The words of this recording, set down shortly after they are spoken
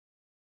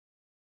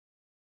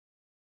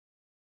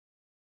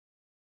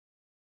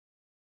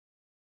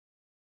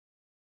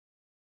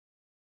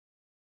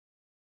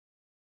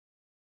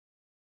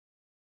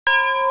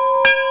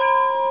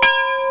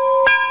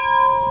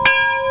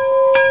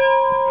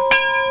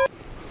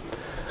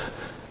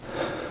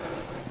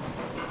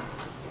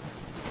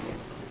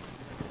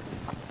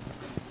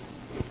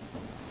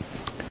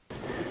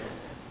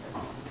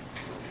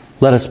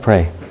Let us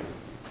pray.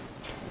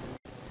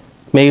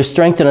 May you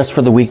strengthen us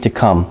for the week to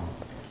come,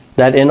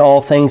 that in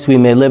all things we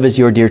may live as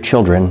your dear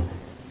children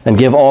and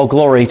give all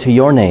glory to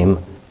your name,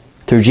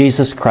 through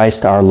Jesus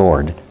Christ our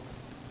Lord.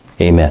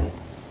 Amen.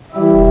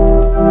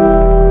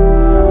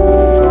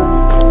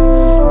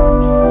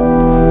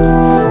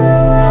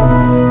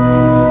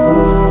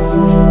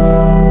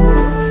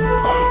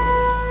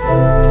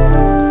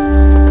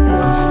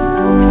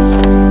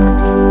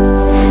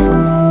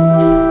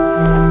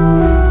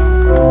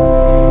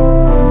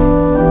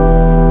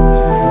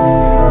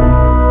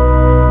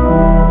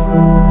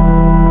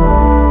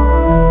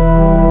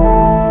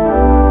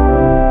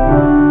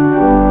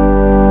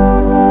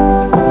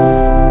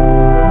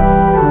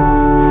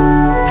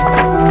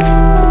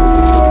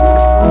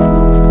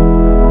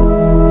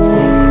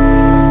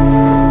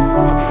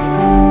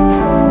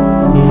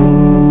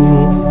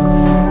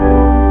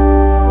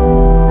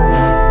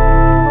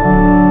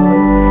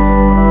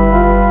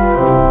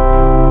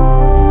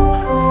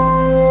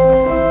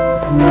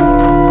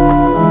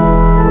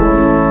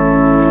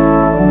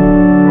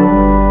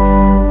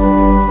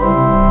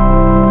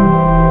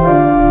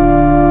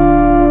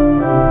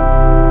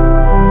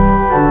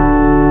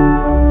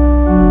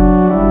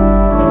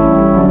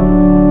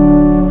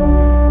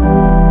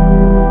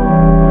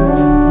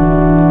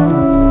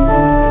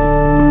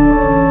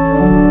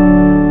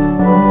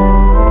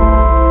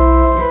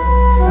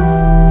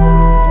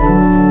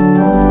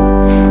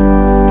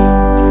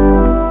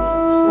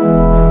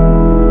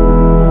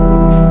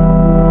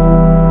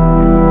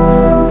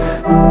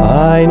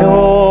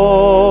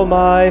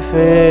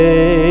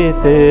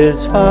 Faith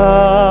is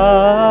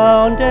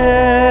founded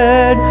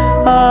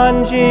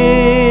on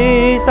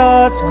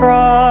Jesus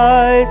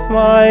Christ,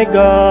 my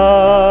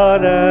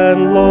God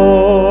and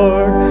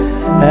Lord,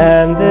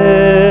 and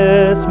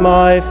this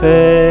my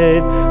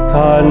faith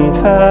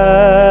confessing,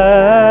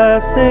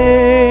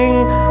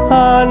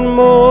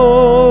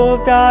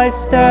 unmoved I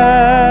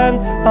stand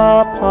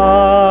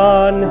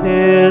upon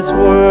His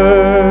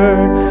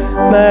word.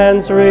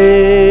 Man's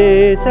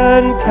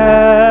reason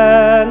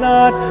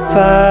cannot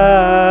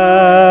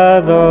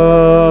fathom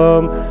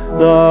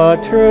the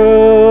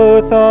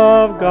truth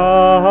of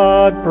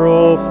God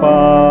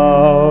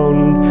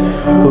profound.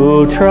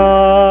 Who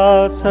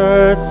trusts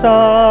her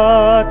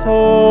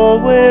subtle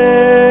wisdom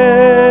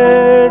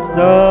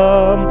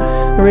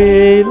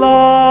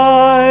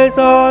relies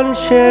on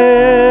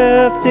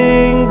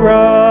shifting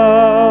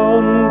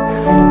ground.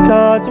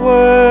 God's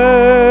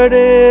word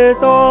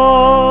is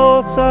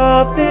all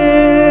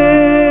sufficient.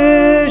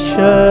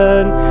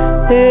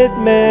 It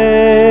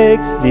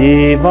makes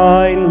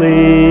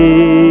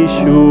divinely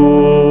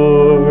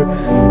sure,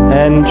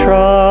 and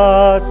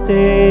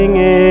trusting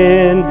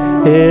in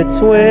its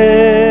wisdom,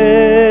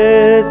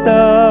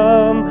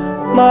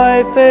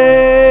 my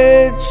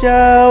faith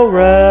shall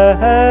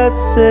rest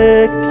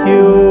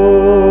secure.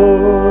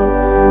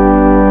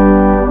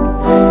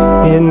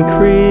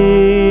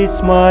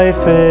 Increase my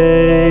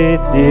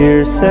faith,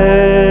 dear Savior,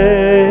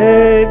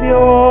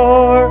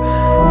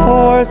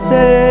 for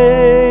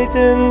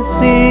Satan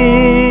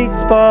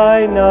seeks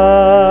by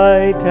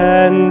night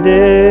and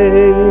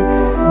day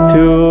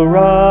to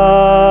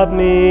rob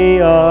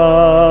me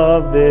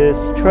of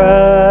this treasure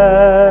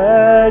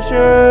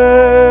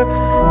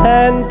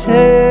and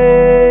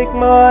take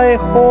my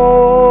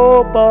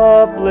hope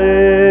of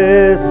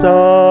bliss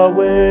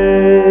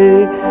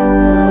away.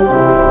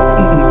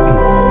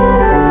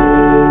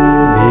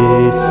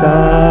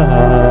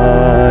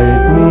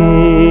 Beside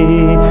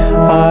me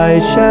I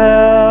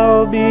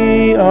shall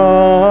be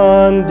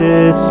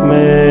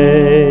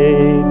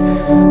undismayed,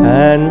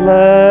 and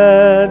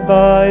led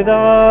by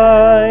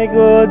thy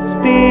good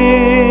Spirit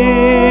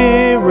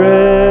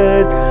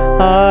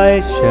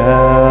I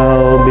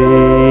shall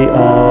be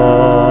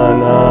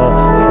unafraid.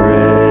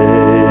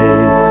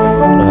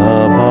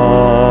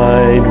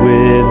 Abide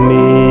with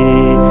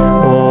me,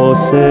 O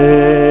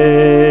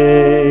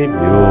Savior,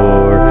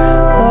 a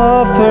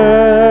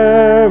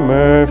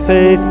firmer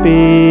faith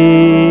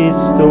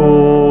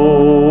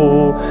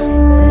bestow,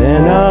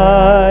 then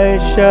I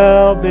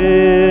shall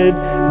bid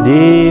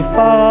defiance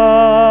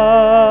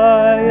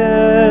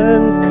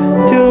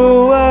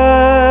to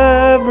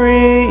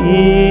every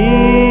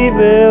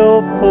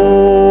evil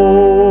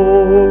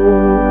foe.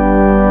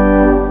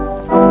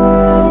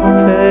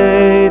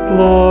 Faith,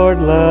 Lord,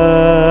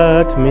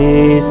 let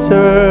me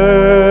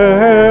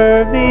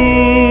serve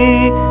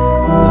thee,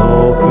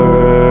 though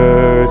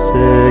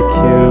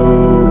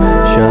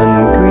persecution,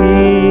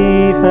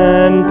 grief,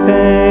 and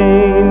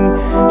pain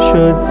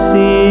should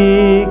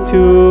seek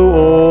to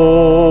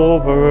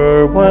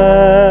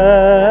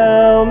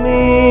overwhelm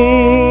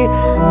me.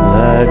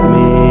 Let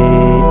me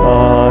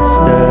a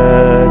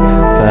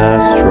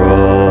steadfast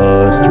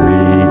trust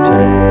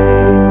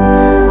retain,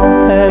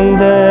 and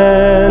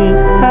then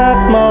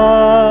at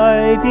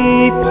my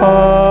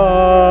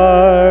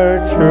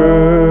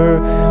departure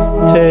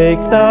take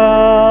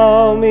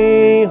thou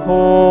me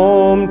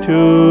home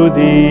to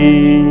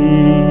thee.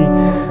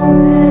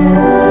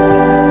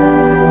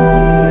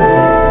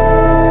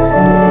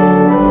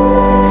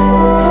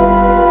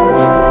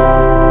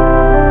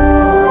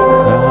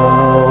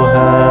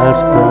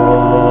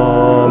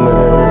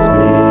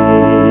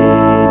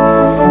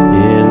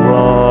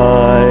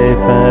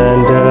 life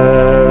and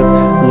death,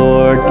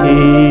 Lord,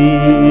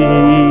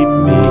 keep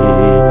me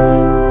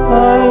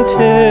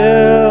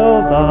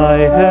until I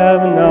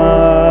have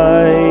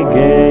nigh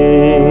gained.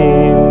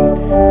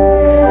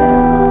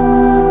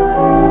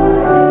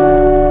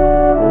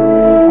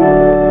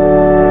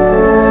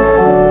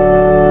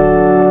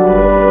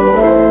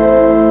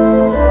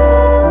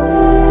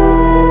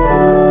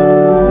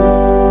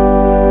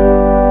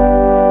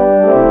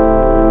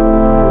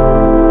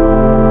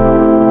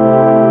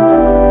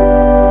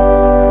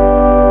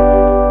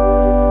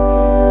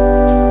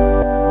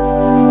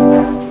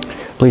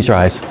 Please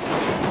rise.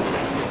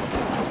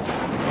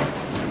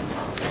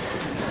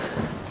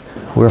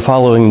 We're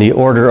following the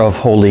order of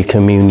Holy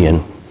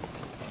Communion.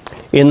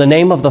 In the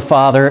name of the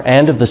Father,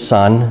 and of the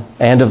Son,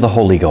 and of the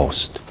Holy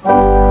Ghost.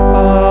 Amen.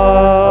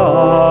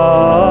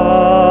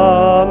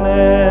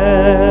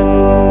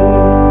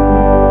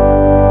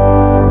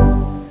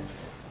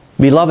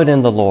 Beloved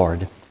in the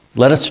Lord,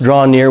 let us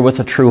draw near with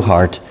a true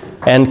heart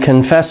and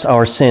confess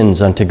our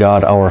sins unto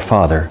God our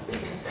Father,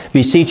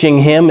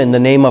 beseeching Him in the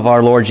name of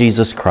our Lord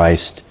Jesus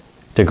Christ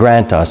to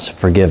grant us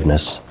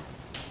forgiveness.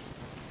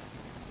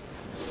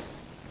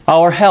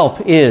 Our help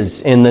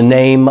is in the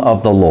name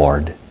of the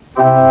Lord.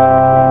 Who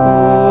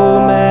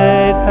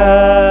made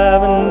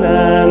heaven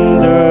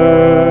and earth.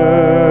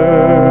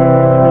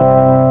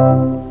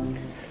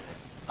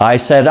 I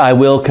said, I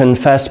will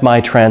confess my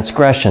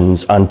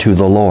transgressions unto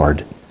the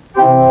Lord.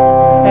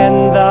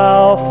 And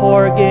thou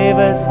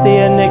forgavest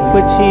the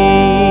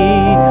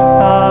iniquity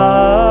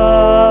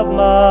of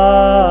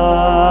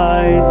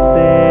my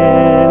sin.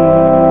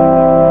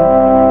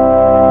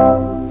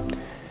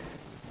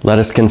 Let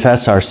us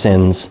confess our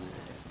sins.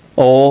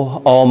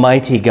 O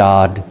Almighty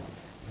God,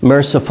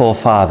 merciful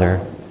Father,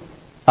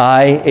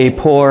 I, a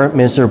poor,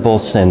 miserable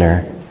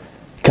sinner,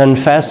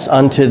 confess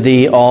unto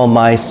Thee all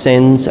my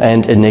sins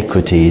and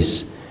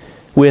iniquities,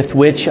 with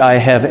which I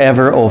have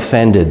ever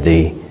offended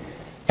Thee,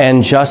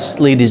 and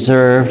justly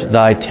deserved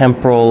Thy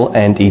temporal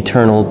and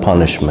eternal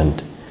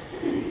punishment.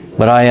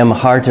 But I am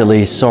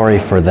heartily sorry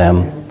for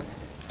them,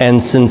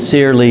 and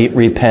sincerely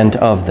repent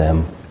of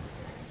them.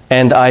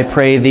 And I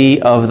pray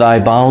Thee of Thy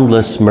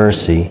boundless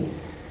mercy,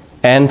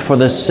 and for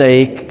the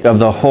sake of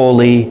the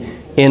holy,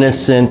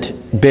 innocent,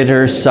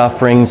 bitter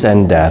sufferings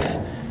and death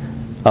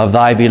of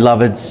Thy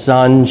beloved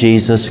Son,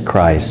 Jesus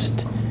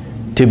Christ,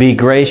 to be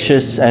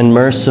gracious and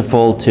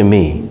merciful to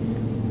me,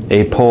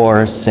 a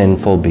poor,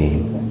 sinful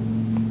being.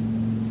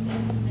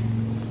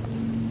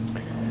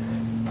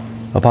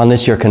 Upon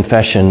this your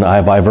confession,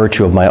 I, by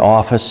virtue of my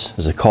office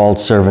as a called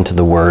servant to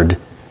the Word,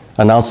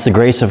 announce the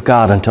grace of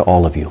God unto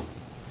all of you.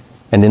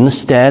 And in the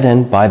stead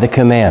and by the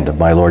command of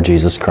my Lord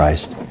Jesus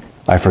Christ,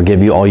 I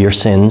forgive you all your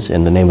sins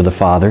in the name of the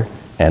Father,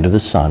 and of the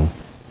Son,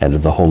 and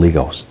of the Holy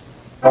Ghost.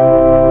 Amen.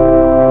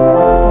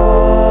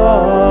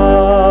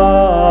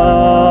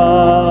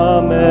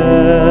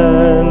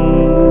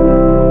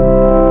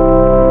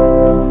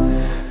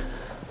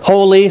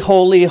 Holy,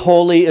 holy,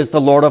 holy is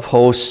the Lord of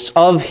hosts.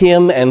 Of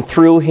Him and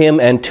through Him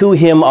and to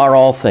Him are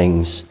all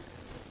things.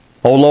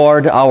 O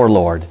Lord, our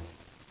Lord,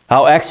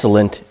 how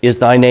excellent is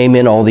Thy name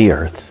in all the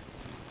earth.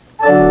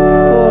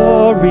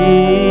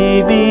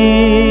 Glory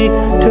be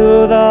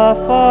to the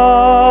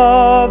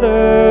Father,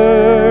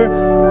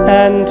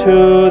 and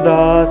to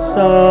the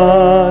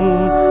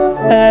Son,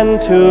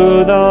 and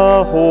to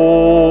the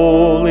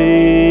Holy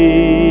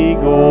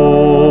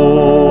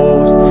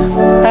Ghost,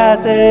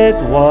 as it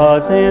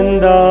was in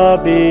the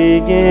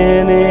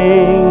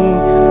beginning,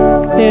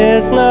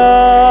 is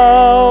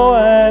now,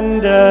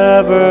 and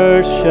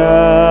ever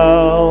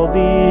shall be,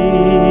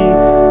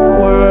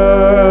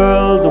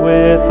 world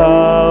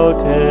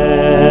without end.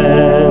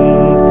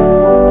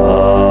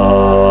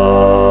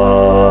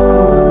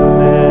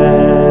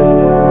 Amen.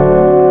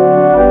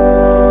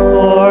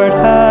 Lord,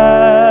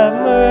 have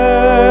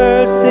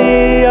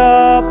mercy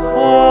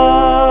upon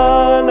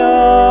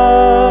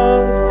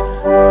us.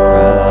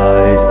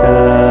 Christ,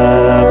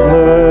 have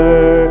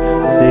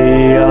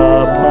mercy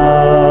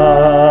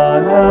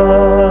upon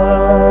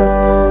us.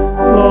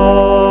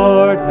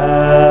 Lord,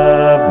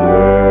 have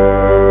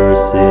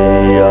mercy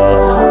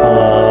upon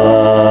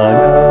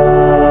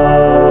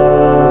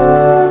us.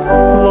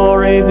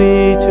 Glory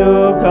be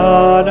to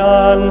God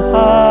on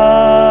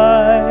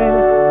high,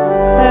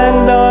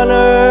 and on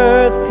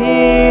earth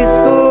peace,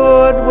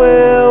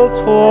 goodwill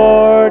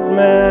toward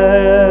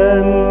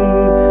men.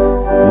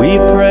 We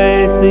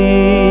praise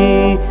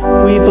Thee,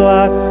 we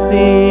bless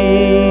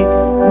Thee,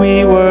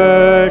 we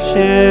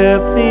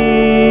worship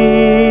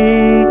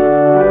Thee,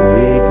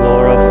 we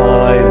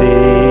glorify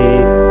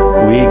Thee,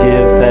 we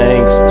give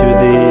thanks to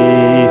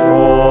Thee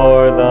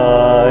for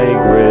Thy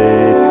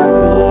great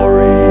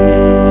glory.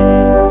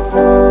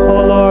 O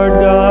Lord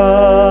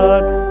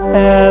God,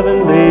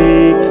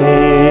 heavenly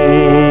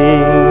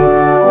King,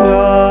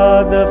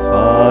 God the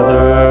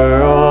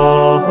Father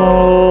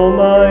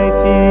Almighty,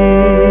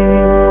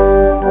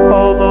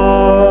 O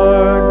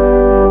Lord,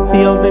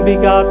 the only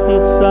begotten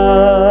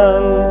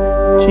Son,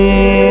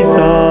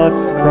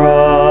 Jesus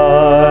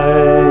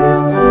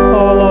Christ,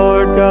 O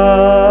Lord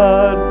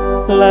God,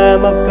 let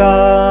Lamb of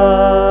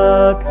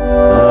God,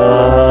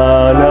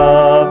 Son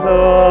of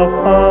the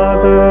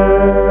Father,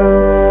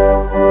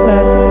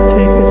 that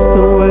takest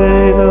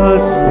away the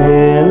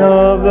sin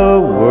of the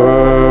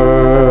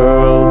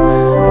world,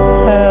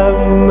 have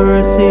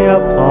mercy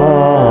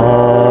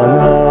upon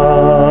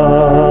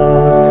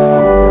us.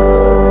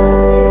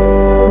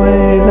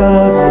 Away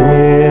the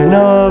sin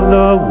of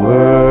the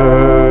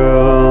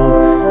world,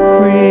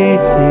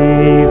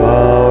 receive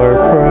our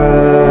prayer.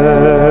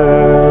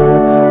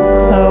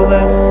 Thou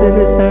that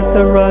sittest at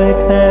the right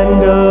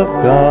hand of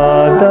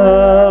God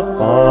the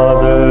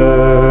Father,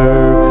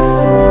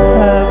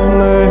 have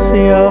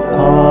mercy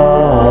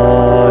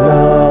upon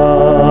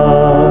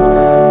us.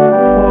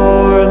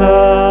 For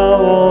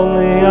thou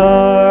only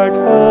art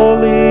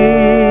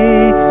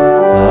holy,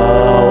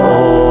 thou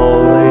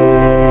only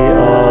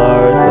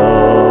art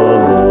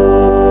the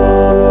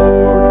Lord.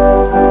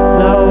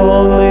 Thou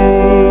only,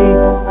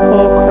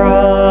 O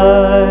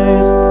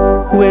Christ,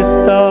 with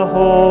the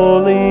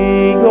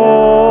Holy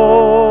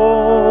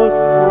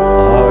Ghost,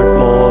 art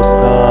most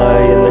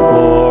high in the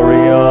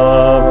glory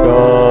of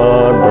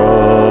God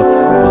the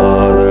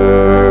Father.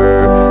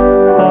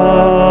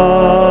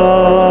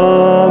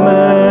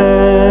 Amen.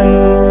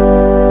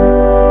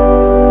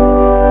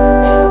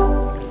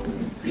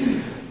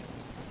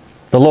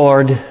 The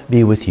Lord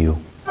be with you.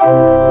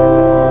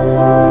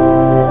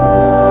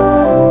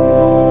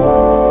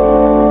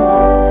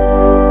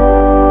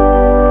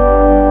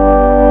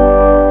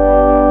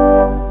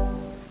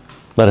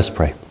 Let us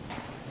pray.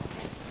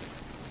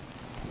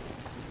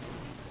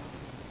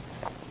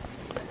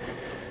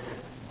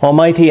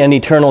 Almighty and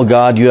eternal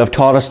God, you have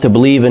taught us to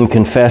believe and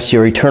confess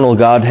your eternal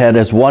Godhead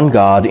as one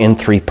God in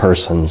three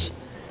persons.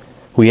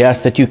 We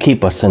ask that you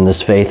keep us in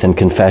this faith and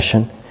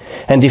confession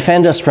and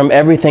defend us from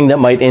everything that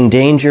might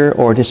endanger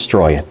or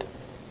destroy it.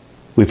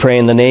 We pray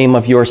in the name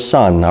of your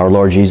Son, our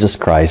Lord Jesus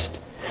Christ,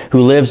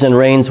 who lives and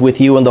reigns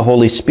with you in the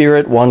Holy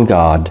Spirit, one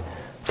God,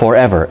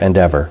 forever and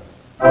ever.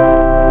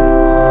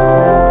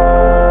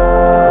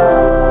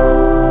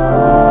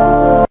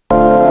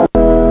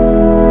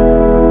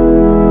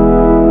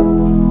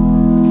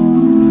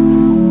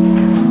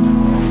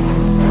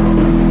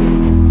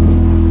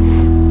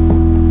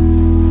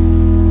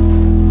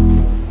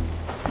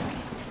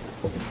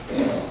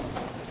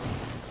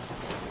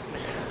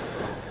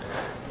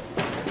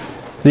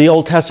 The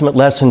Old Testament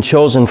lesson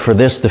chosen for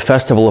this, the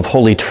Festival of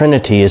Holy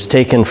Trinity, is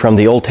taken from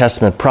the Old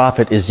Testament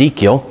prophet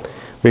Ezekiel.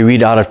 We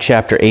read out of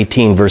chapter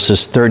 18,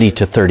 verses 30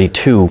 to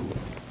 32.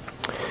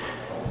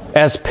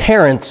 As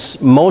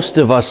parents, most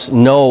of us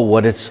know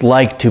what it's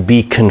like to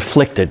be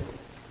conflicted.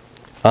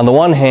 On the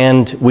one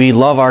hand, we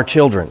love our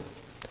children.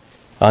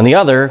 On the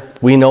other,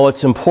 we know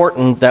it's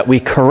important that we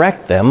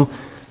correct them,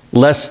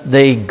 lest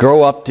they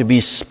grow up to be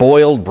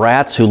spoiled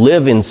brats who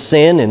live in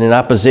sin and in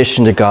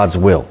opposition to God's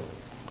will.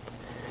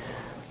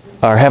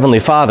 Our Heavenly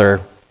Father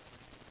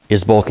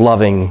is both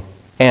loving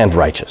and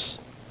righteous.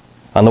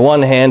 On the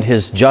one hand,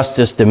 his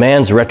justice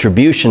demands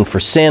retribution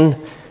for sin.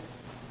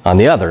 On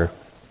the other,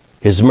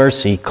 his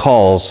mercy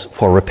calls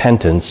for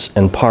repentance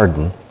and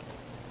pardon.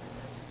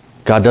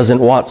 God doesn't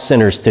want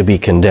sinners to be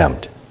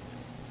condemned,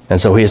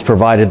 and so he has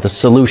provided the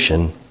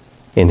solution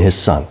in his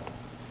Son.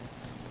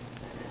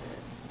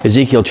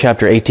 Ezekiel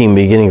chapter 18,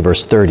 beginning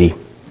verse 30.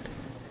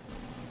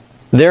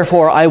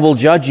 Therefore I will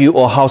judge you,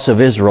 O house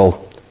of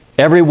Israel,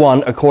 every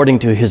one according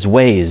to his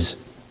ways,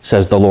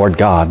 says the Lord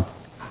God.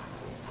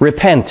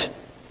 Repent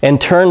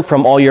and turn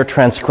from all your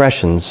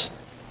transgressions,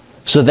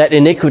 so that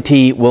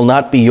iniquity will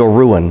not be your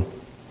ruin.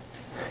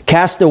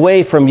 Cast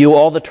away from you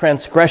all the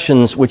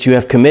transgressions which you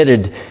have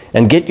committed,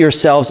 and get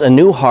yourselves a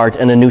new heart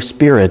and a new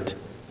spirit.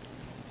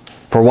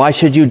 For why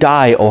should you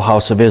die, O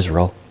house of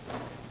Israel?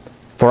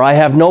 For I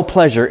have no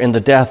pleasure in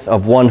the death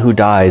of one who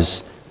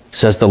dies,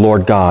 says the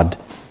Lord God.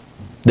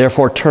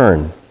 Therefore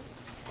turn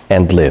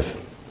and live.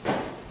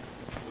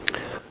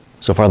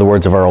 So far the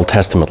words of our Old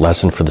Testament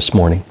lesson for this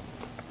morning.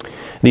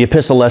 The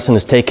epistle lesson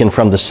is taken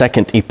from the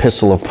second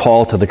epistle of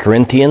Paul to the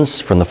Corinthians,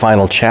 from the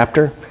final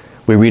chapter.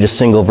 We read a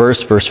single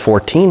verse, verse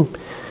 14.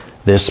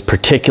 This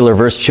particular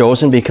verse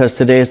chosen because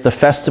today is the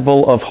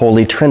festival of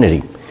Holy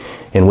Trinity,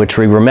 in which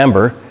we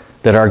remember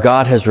that our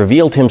God has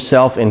revealed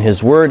himself in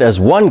his word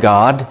as one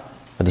God,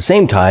 at the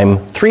same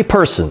time, three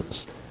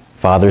persons,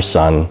 Father,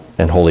 Son,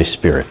 and Holy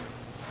Spirit.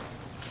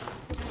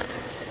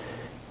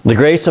 The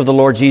grace of the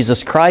Lord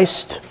Jesus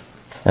Christ,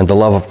 and the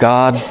love of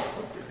God,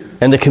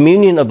 and the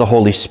communion of the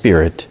Holy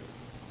Spirit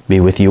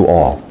be with you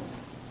all.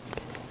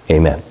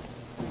 Amen.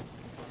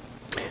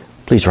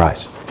 Please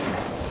rise.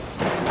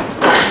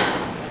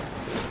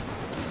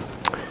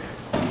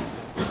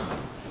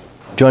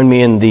 Join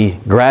me in the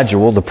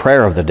gradual, the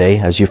prayer of the day,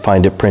 as you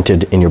find it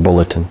printed in your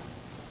bulletin.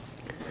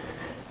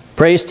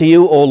 Praise to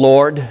you, O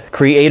Lord,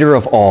 Creator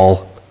of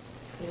all.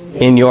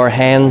 In your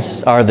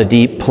hands are the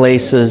deep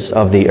places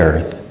of the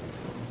earth.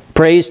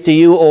 Praise to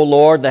you, O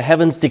Lord, the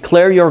heavens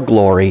declare your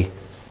glory.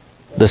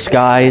 The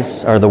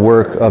skies are the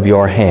work of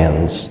your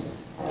hands.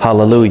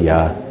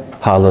 Hallelujah,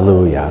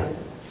 hallelujah.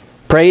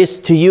 Praise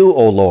to you,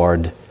 O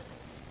Lord.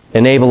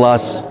 Enable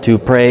us to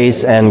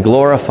praise and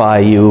glorify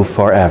you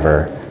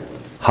forever.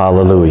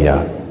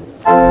 Hallelujah.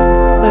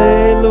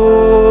 Alleluia.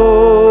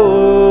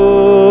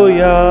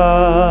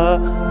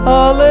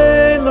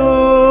 Alleluia.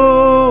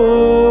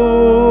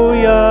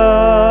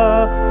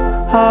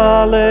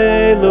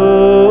 Hallelujah.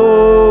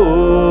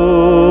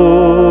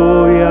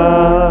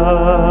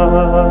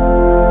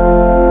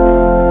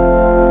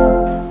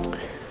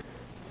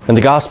 And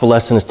the gospel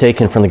lesson is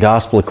taken from the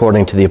gospel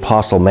according to the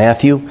Apostle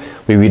Matthew.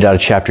 We read out of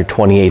chapter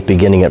 28,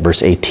 beginning at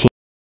verse 18.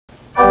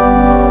 Be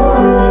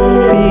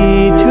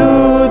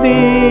to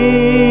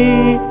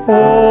thee,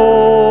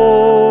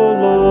 O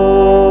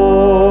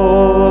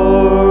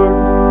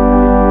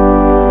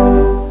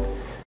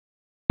Lord.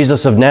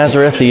 Jesus of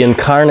Nazareth, the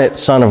incarnate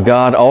Son of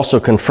God, also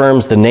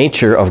confirms the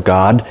nature of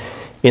God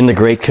in the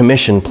Great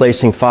Commission,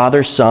 placing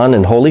Father, Son,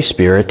 and Holy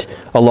Spirit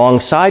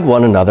alongside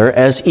one another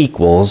as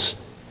equals,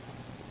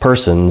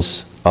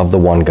 persons of the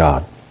one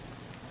God.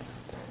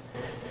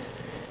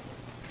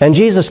 And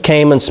Jesus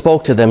came and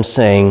spoke to them,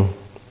 saying,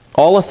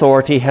 All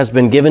authority has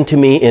been given to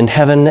me in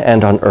heaven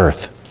and on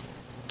earth.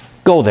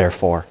 Go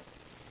therefore,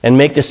 and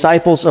make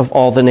disciples of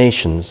all the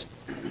nations,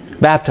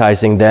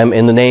 baptizing them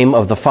in the name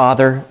of the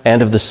Father,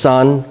 and of the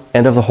Son,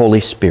 and of the Holy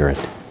Spirit,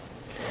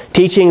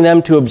 teaching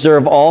them to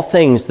observe all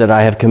things that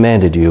I have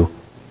commanded you.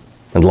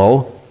 And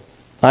lo,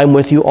 I am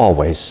with you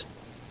always,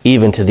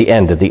 even to the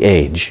end of the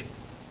age.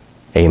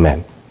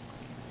 Amen.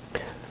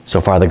 So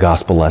far, the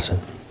gospel lesson.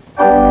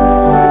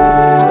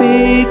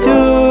 Speak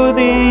to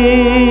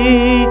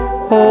thee,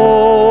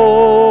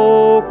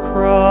 O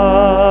Christ.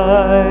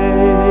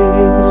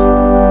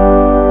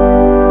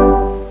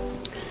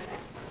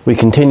 We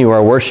continue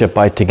our worship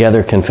by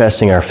together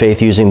confessing our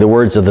faith using the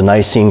words of the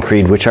Nicene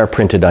Creed, which are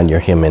printed on your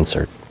hymn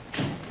insert.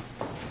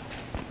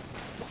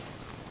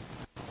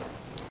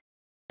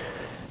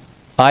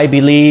 I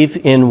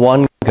believe in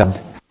one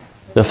God,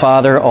 the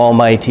Father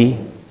Almighty,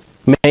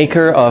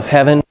 maker of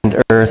heaven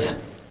and earth,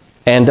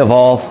 and of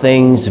all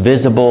things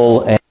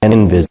visible and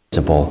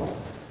invisible,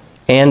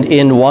 and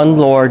in one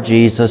Lord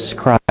Jesus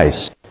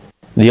Christ,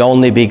 the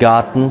only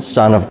begotten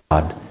Son of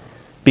God,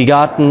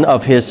 begotten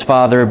of his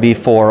Father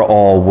before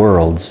all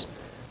worlds,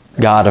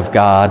 God of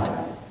God,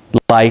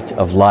 light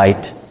of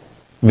light,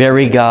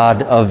 very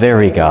God of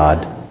very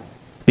God,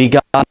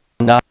 begotten,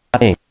 not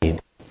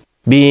made,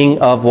 being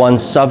of one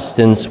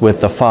substance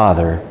with the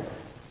Father,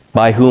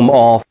 by whom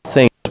all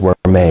things were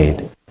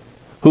made,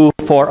 who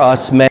for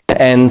us men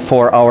and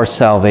for our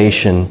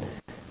salvation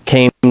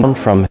came down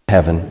from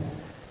heaven,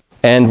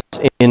 and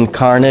was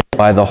incarnate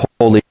by the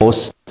Holy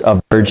Ghost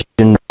of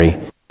Virgin Mary,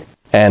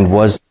 and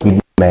was made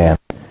man,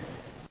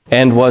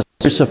 and was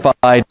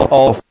crucified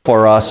all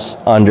for us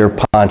under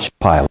Pontius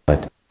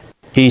Pilate.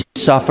 He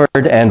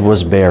suffered and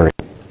was buried,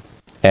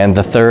 and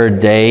the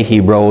third day he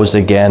rose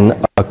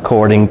again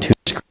according to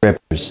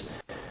Scriptures,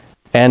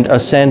 and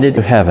ascended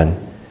to heaven,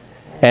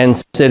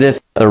 and sitteth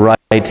at the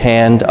right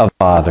hand of the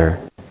Father.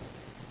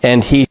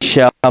 And he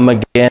shall come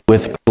again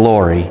with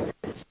glory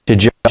to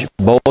judge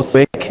both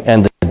the quick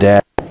and the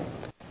dead.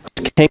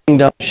 His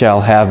kingdom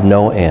shall have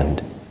no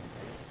end.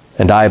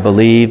 And I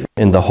believe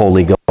in the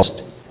Holy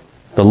Ghost,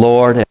 the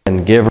Lord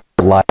and giver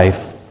of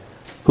life,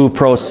 who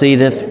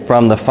proceedeth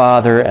from the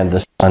Father and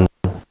the Son,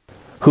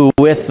 who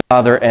with the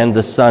Father and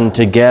the Son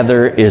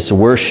together is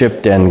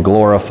worshipped and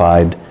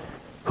glorified,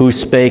 who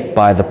spake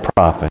by the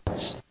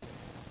prophets.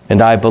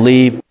 And I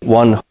believe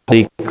one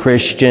holy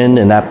Christian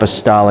and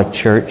apostolic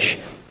church.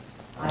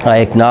 I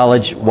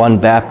acknowledge one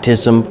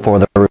baptism for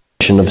the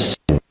remission of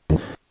sin,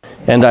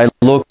 and I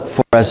look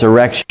for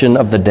resurrection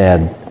of the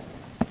dead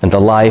and the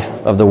life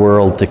of the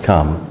world to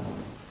come.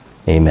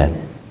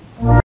 Amen.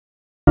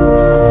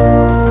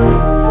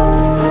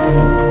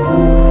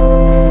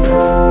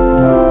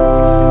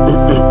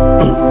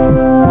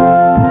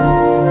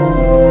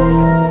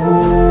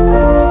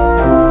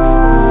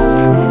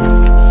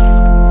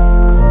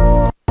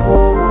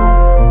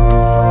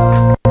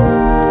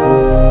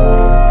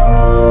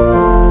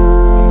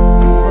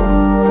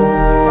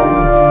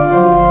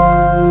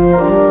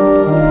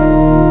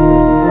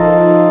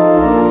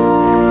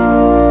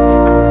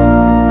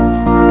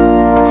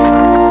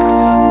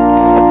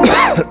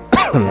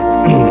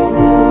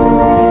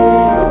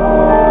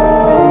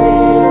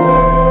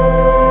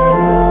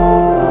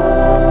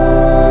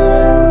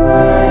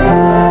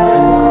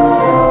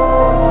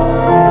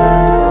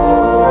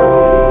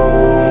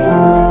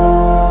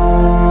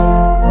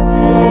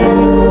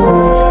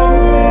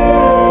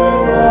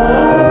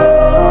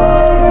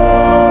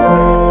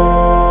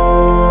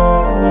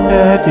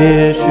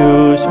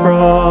 Issues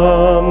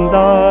from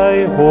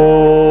thy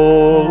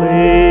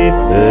holy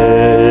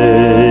face.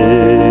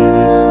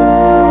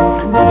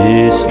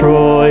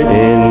 Destroy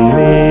in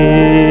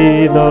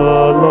me the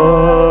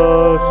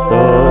lust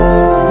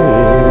of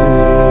sin.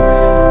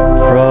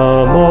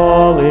 From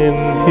all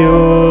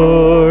impureness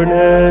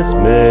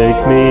make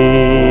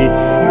me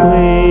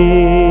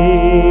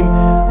clean.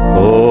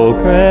 Oh,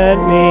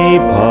 grant me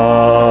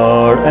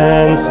power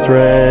and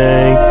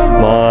strength,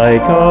 my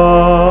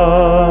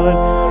God,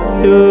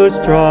 to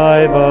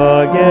strive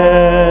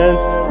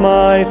against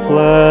my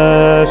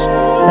flesh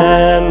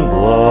and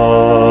blood.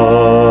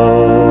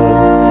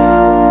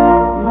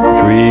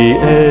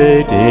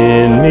 Create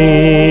in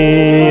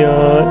me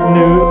a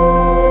new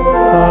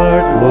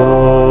heart,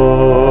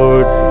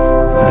 Lord,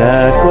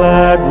 that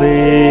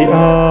gladly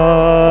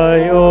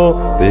I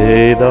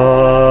obey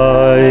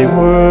thy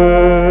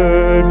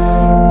word.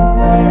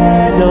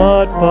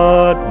 Not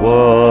but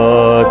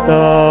what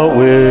thou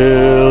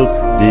wilt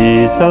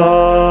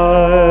desire,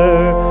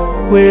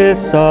 with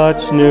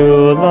such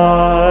new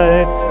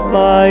life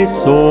my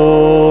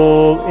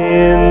soul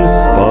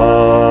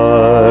inspire.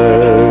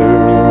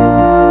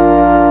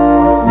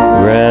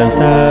 Grant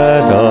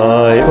that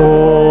I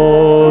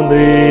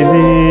only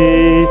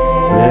thee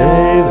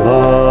may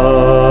love.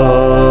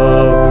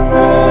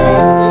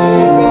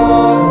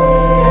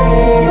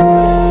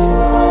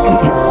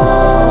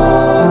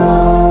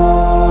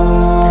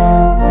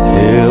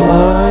 Till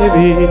I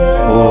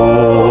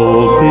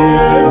behold thee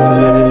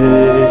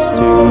face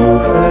to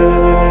face.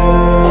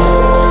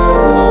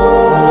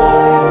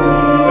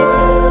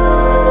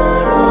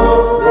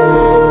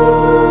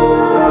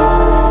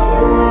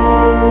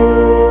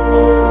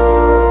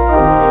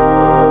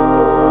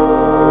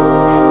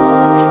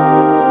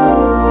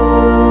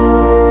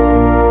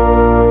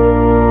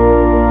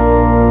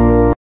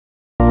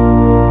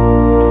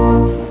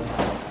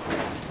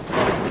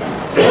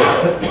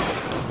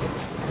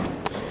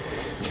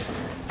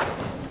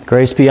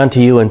 Grace be unto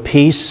you and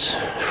peace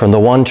from the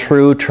one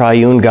true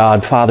triune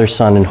God, Father,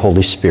 Son, and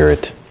Holy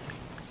Spirit.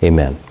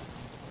 Amen.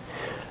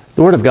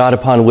 The Word of God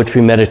upon which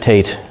we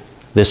meditate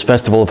this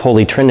festival of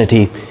Holy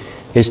Trinity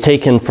is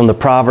taken from the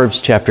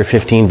Proverbs chapter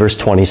 15, verse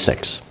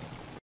 26.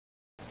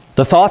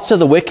 The thoughts of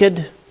the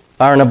wicked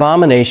are an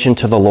abomination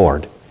to the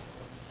Lord,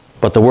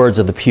 but the words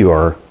of the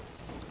pure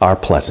are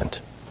pleasant.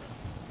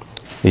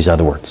 These are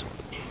the words.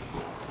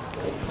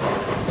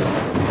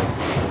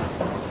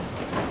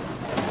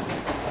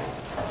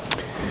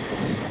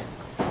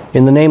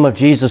 In the name of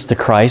Jesus the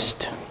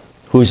Christ,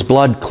 whose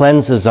blood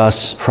cleanses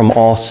us from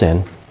all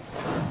sin,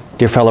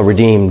 dear fellow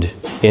redeemed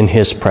in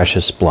his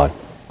precious blood.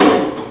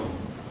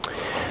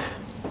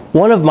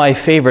 One of my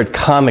favorite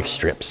comic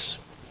strips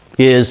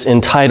is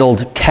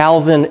entitled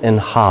Calvin and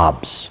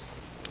Hobbes.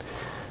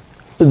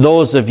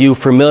 Those of you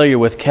familiar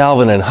with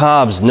Calvin and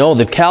Hobbes know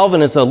that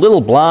Calvin is a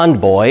little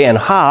blonde boy and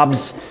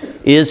Hobbes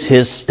is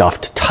his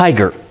stuffed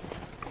tiger.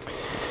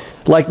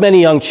 Like many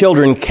young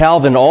children,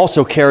 Calvin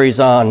also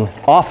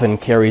often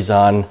carries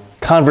on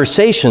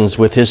conversations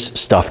with his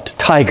stuffed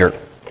tiger.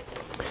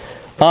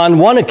 On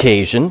one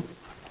occasion,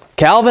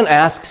 Calvin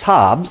asks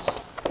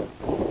Hobbes,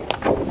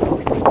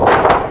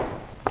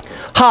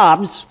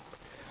 "Hobbes,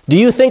 do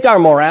you think our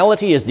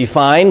morality is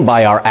defined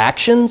by our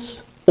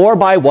actions or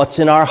by what's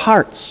in our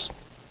hearts?"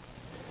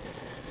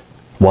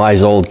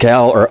 Wise old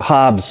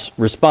Hobbes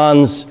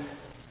responds,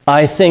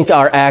 "I think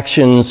our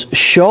actions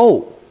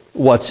show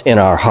what's in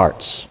our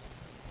hearts."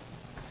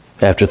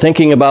 After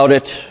thinking about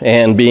it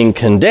and being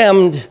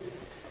condemned,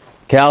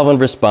 Calvin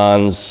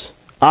responds,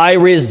 "I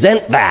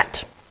resent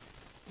that."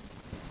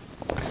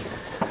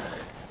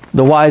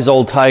 The wise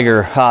old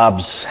tiger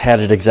Hobbes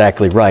had it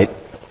exactly right.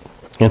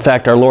 In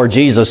fact, our Lord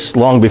Jesus,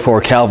 long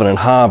before Calvin and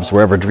Hobbes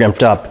were ever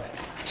dreamt up,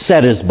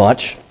 said as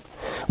much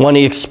when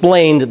he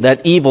explained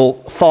that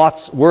evil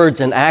thoughts,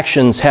 words, and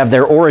actions have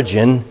their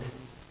origin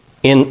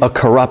in a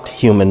corrupt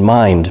human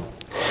mind.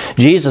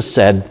 Jesus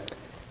said,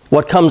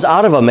 "What comes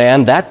out of a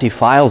man, that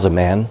defiles a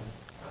man.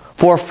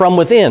 For from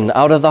within,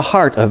 out of the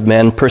heart of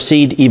men,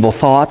 proceed evil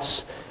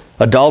thoughts,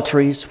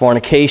 adulteries,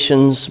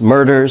 fornications,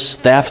 murders,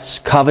 thefts,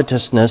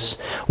 covetousness,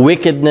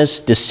 wickedness,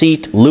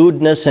 deceit,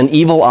 lewdness, an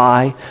evil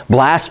eye,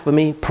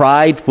 blasphemy,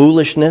 pride,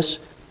 foolishness.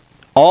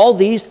 All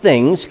these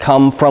things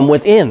come from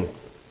within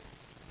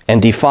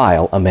and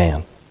defile a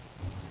man."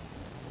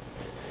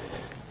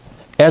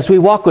 As we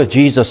walk with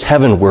Jesus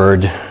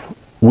heavenward,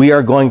 we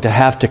are going to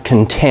have to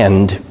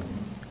contend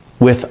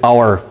with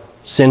our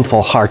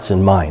sinful hearts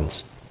and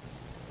minds.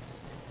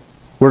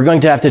 We're going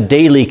to have to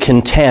daily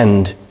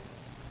contend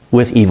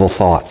with evil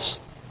thoughts.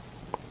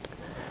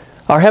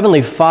 Our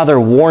Heavenly Father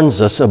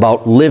warns us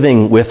about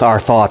living with our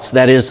thoughts,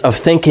 that is, of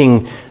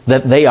thinking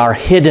that they are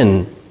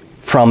hidden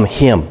from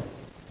Him.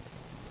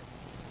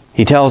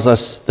 He tells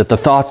us that the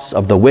thoughts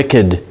of the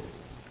wicked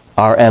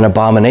are an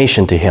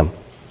abomination to Him,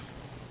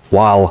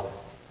 while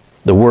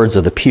the words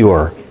of the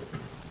pure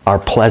are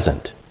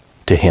pleasant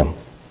to Him.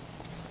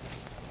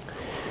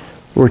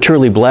 We're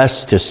truly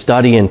blessed to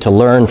study and to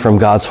learn from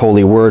God's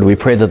holy word. We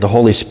pray that the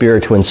Holy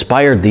Spirit who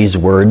inspired these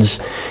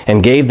words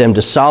and gave them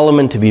to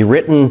Solomon to be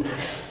written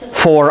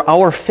for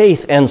our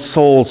faith and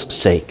soul's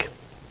sake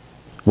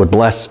would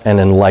bless and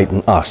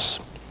enlighten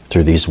us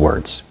through these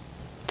words.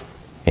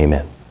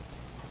 Amen.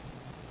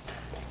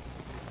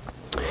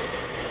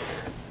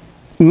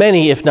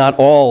 Many, if not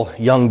all,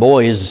 young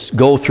boys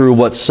go through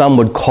what some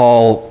would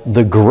call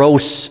the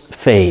gross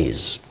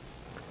phase.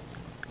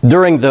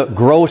 During the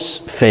gross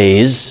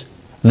phase,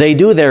 they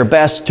do their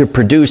best to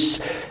produce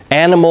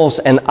animals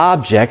and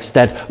objects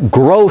that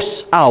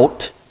gross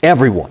out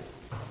everyone.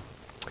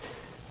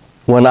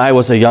 When I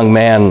was a young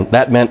man,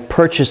 that meant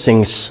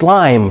purchasing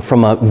slime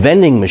from a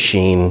vending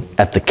machine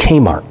at the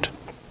Kmart.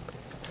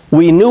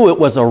 We knew it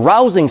was a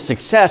rousing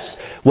success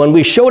when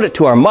we showed it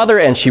to our mother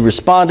and she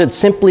responded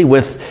simply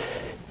with,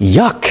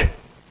 "Yuck!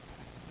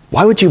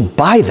 Why would you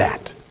buy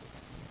that?"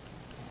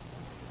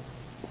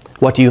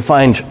 What do you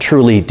find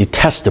truly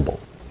detestable?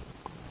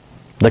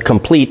 The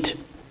complete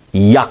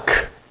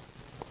yuck.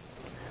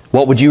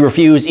 What would you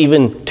refuse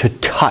even to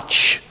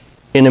touch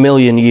in a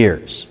million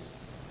years?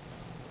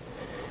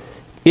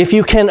 If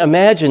you can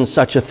imagine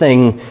such a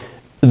thing,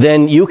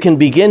 then you can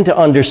begin to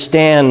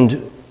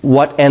understand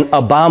what an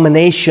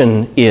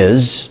abomination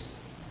is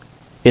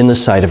in the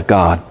sight of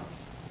God.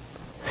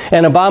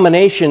 An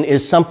abomination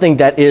is something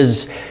that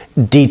is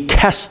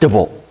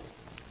detestable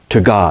to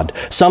God,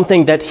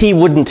 something that He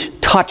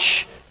wouldn't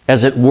touch,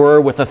 as it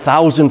were, with a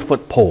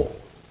 1,000-foot pole.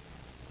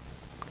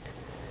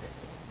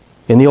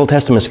 In the Old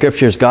Testament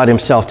Scriptures, God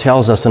Himself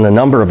tells us on a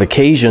number of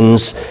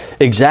occasions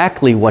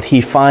exactly what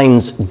He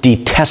finds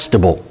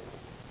detestable.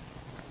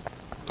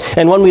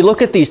 And when we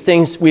look at these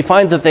things, we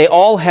find that they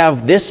all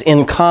have this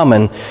in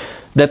common,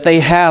 that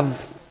they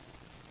have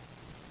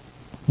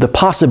the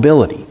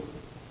possibility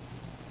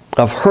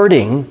of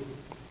hurting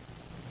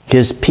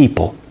His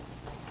people.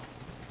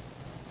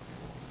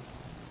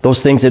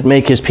 Those things that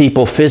make His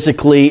people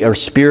physically or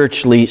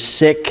spiritually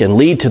sick and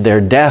lead to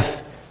their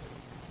death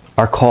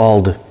are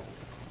called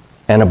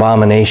an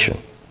abomination.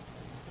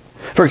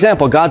 For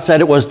example, God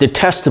said it was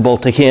detestable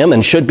to Him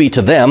and should be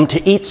to them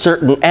to eat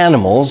certain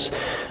animals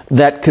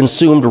that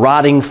consumed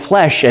rotting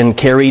flesh and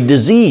carried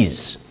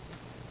disease.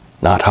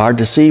 Not hard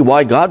to see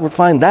why God would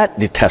find that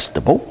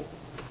detestable.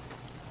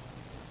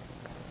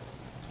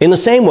 In the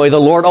same way, the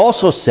Lord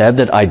also said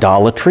that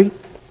idolatry,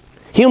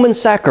 human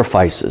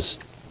sacrifices,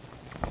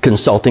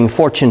 consulting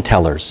fortune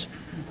tellers,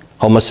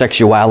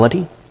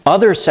 homosexuality,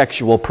 other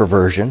sexual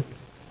perversion,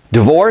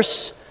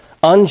 divorce,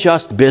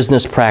 unjust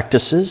business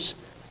practices,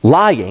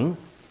 lying,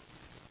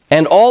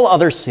 and all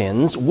other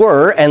sins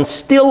were and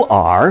still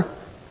are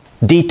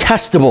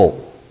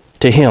detestable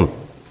to Him.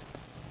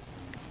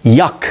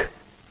 Yuck.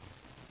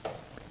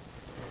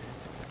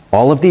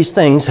 All of these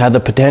things have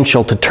the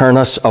potential to turn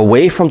us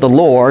away from the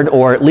Lord,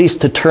 or at least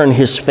to turn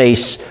His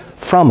face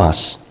from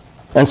us.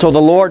 And so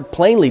the Lord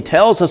plainly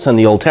tells us in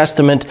the Old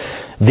Testament,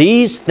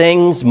 "These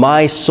things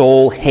my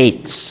soul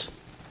hates."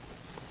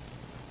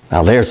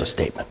 Now there's a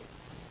statement.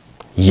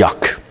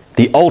 Yuck.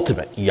 The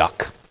ultimate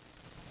yuck.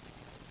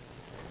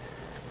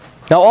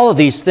 Now all of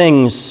these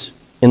things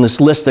in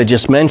this list I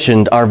just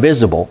mentioned are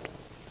visible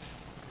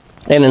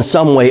and in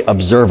some way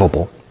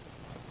observable.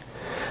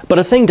 But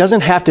a thing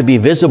doesn't have to be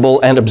visible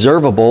and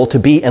observable to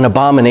be an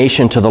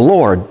abomination to the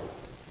Lord.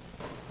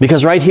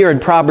 Because right here in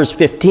Proverbs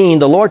 15,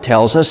 the Lord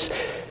tells us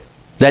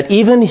that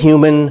even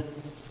human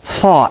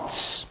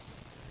thoughts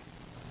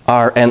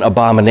are an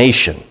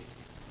abomination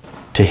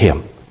to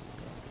Him.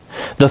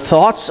 The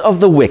thoughts of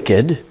the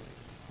wicked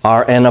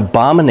are an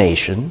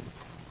abomination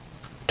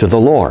to the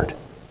Lord.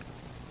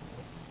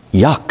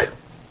 Yuck.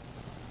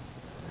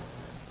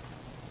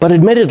 But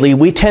admittedly,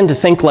 we tend to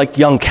think like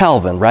young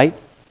Calvin, right?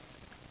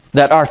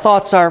 That our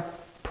thoughts are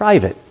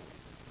private,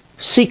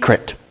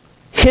 secret,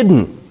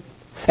 hidden,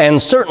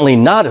 and certainly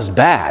not as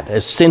bad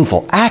as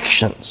sinful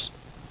actions.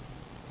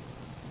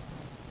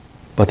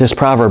 But this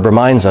proverb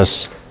reminds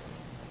us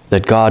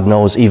that God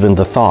knows even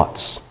the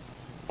thoughts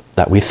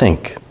that we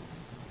think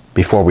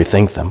before we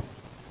think them.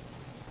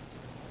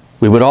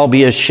 We would all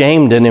be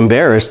ashamed and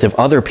embarrassed if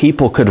other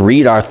people could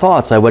read our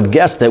thoughts. I would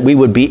guess that we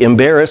would be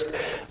embarrassed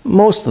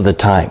most of the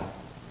time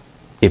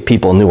if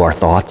people knew our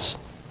thoughts.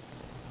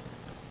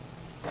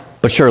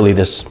 But surely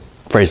this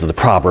phrase of the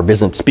proverb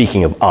isn't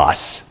speaking of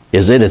us,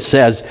 is it? It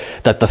says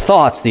that the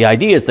thoughts, the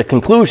ideas, the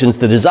conclusions,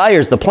 the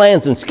desires, the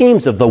plans and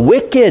schemes of the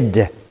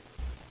wicked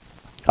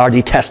are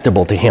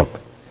detestable to Him.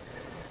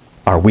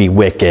 Are we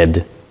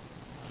wicked?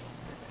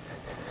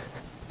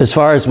 As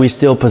far as we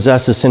still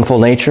possess a sinful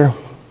nature,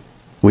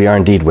 we are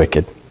indeed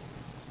wicked.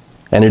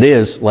 And it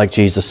is, like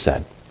Jesus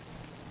said,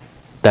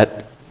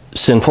 that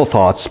sinful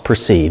thoughts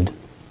proceed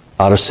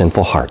out of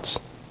sinful hearts.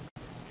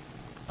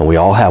 And we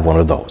all have one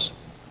of those.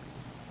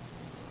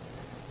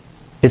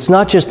 It's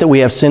not just that we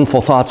have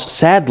sinful thoughts.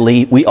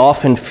 Sadly, we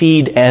often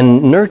feed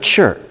and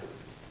nurture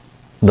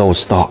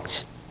those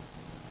thoughts.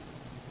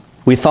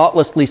 We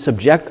thoughtlessly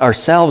subject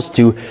ourselves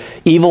to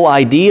evil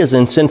ideas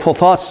and sinful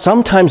thoughts.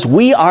 Sometimes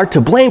we are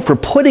to blame for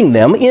putting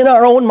them in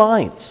our own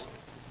minds.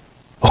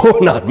 Oh,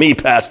 not me,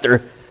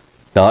 Pastor.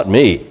 Not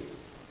me.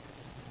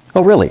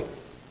 Oh, really?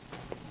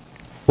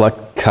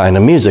 What kind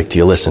of music do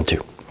you listen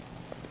to?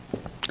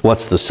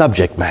 What's the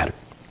subject matter?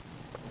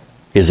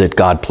 Is it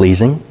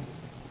God-pleasing?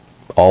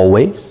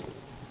 Always?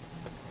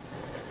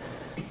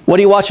 What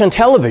do you watch on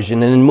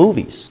television and in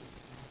movies?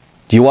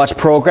 Do you watch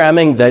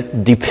programming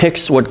that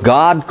depicts what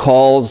God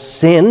calls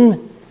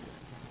sin,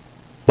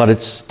 but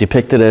it's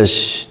depicted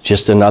as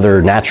just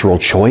another natural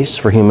choice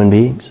for human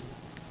beings?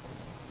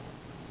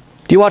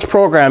 Do you watch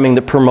programming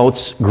that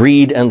promotes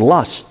greed and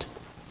lust?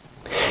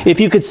 If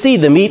you could see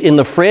the meat in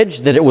the fridge,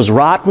 that it was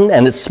rotten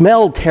and it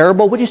smelled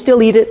terrible, would you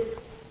still eat it?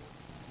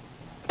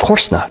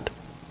 course not.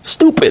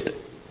 Stupid.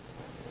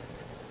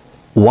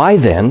 Why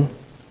then,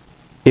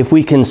 if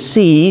we can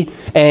see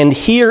and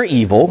hear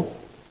evil,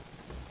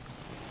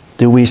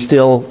 do we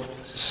still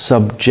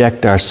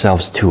subject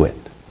ourselves to it?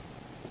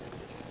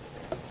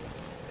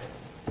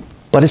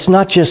 But it's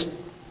not just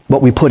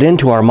what we put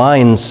into our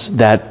minds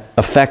that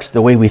affects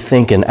the way we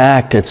think and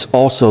act, it's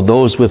also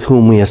those with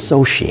whom we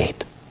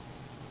associate.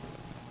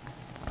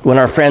 When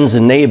our friends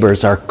and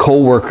neighbors, our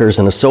co-workers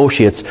and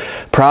associates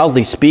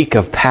proudly speak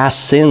of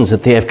past sins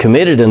that they have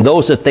committed and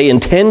those that they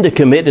intend to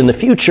commit in the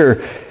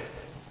future,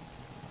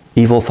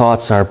 evil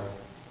thoughts are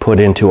put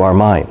into our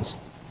minds.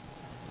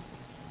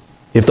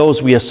 If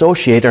those we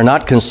associate are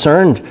not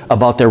concerned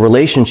about their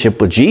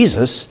relationship with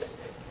Jesus,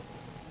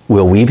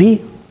 will we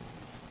be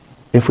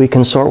if we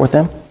consort with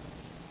them?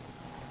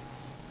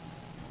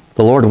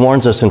 The Lord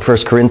warns us in 1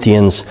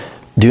 Corinthians,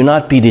 do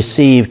not be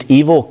deceived,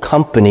 evil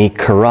company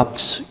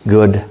corrupts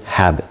good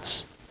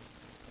habits.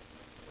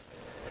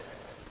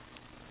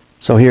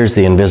 So here's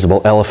the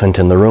invisible elephant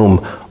in the room.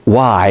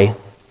 Why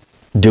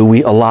do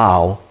we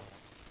allow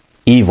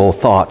evil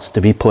thoughts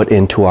to be put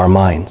into our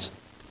minds?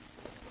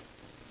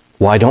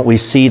 Why don't we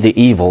see the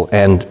evil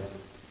and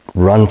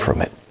run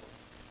from it?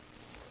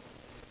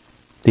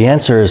 The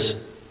answer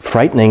is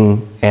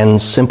frightening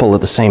and simple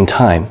at the same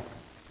time.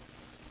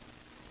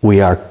 We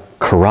are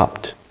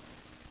corrupt.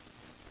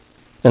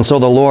 And so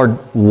the Lord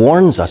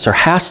warns us, or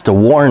has to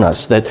warn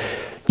us, that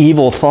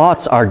evil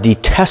thoughts are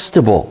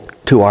detestable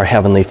to our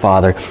Heavenly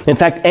Father. In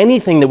fact,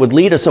 anything that would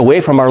lead us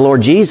away from our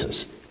Lord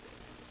Jesus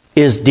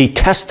is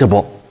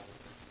detestable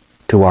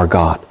to our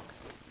God.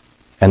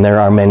 And there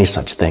are many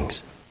such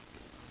things.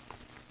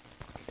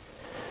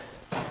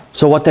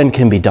 So what then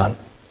can be done?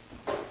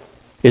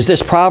 Is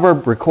this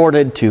proverb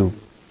recorded to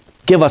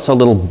give us a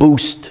little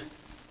boost,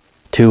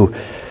 to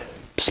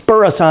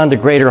spur us on to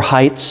greater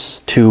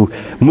heights, to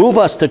move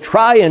us to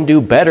try and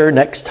do better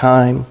next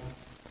time?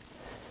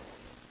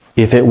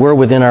 If it were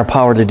within our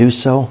power to do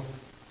so,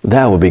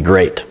 that would be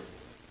great.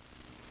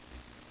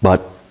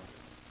 But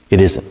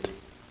it isn't.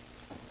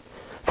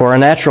 For our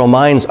natural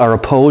minds are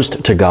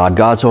opposed to God.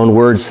 God's own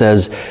word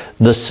says,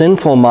 the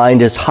sinful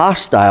mind is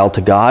hostile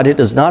to God. It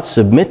does not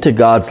submit to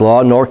God's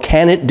law, nor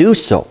can it do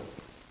so.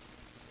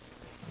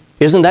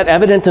 Isn't that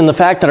evident in the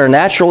fact that our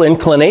natural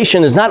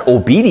inclination is not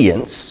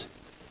obedience,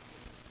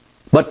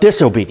 but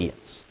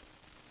disobedience?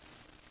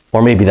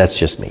 Or maybe that's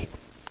just me.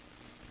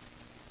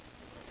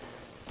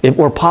 If it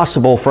were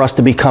possible for us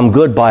to become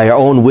good by our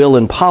own will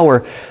and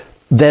power,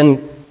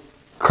 then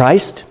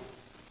Christ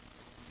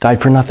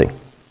died for nothing.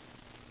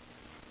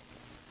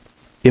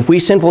 If we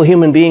sinful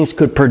human beings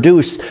could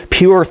produce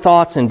pure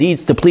thoughts and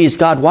deeds to please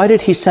God, why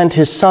did He send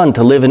His Son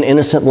to live an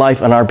innocent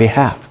life on our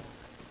behalf,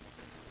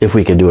 if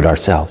we could do it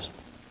ourselves?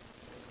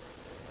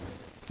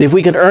 If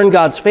we could earn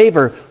God's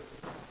favor,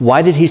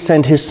 why did He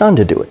send His Son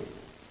to do it?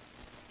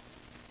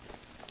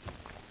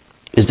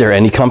 Is there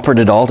any comfort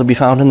at all to be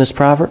found in this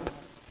proverb?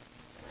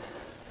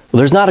 Well,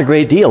 there's not a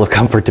great deal of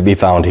comfort to be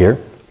found here.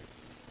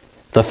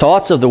 The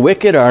thoughts of the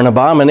wicked are an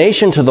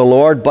abomination to the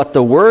Lord, but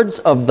the words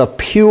of the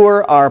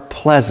pure are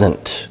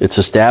pleasant. It's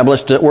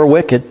established that we're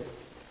wicked.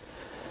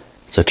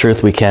 It's a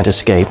truth we can't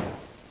escape.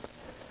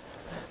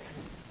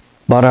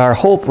 But our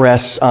hope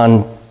rests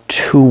on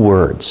two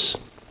words: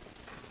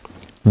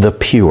 the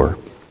pure.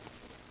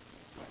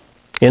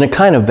 In a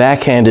kind of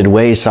backhanded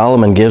way,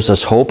 Solomon gives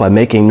us hope by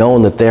making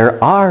known that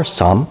there are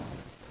some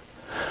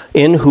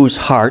in whose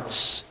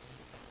hearts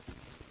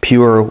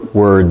pure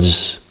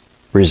words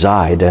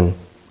reside and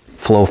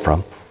flow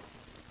from.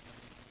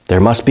 There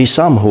must be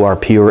some who are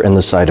pure in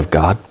the sight of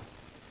God.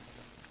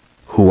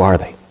 Who are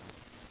they?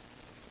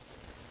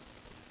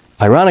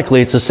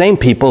 Ironically, it's the same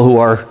people who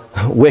are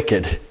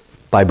wicked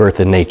by birth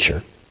and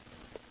nature.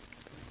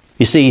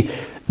 You see,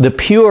 the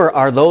pure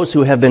are those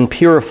who have been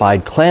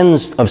purified,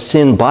 cleansed of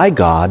sin by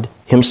God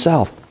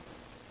Himself.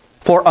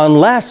 For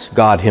unless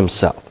God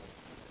Himself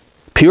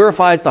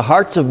purifies the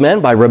hearts of men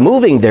by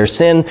removing their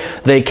sin,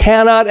 they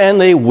cannot and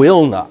they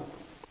will not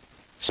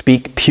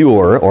speak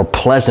pure or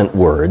pleasant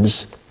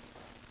words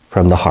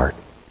from the heart.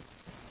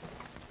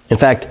 In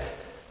fact,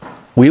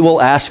 we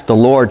will ask the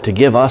Lord to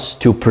give us,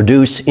 to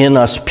produce in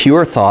us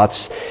pure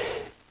thoughts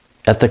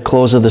at the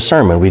close of the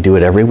sermon. We do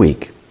it every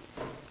week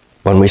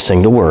when we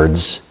sing the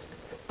words,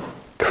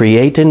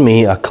 "Create in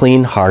me a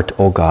clean heart,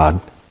 O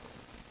God,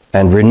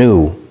 and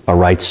renew a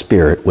right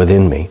spirit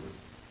within me."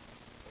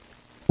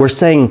 We're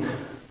saying,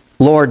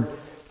 Lord,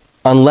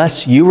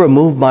 unless you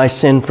remove my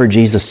sin for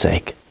Jesus'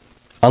 sake,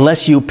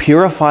 unless you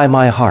purify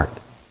my heart,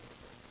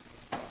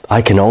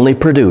 I can only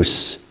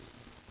produce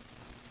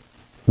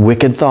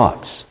wicked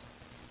thoughts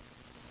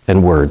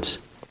and words.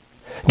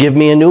 Give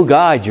me a new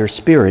guide, your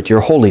Spirit,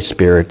 your Holy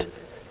Spirit,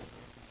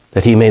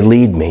 that He may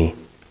lead me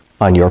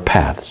on your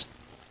paths.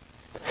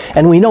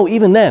 And we know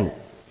even then,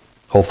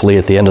 hopefully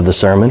at the end of the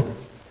sermon,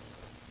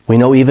 we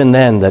know even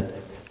then that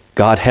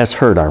God has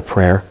heard our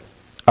prayer.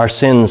 Our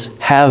sins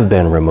have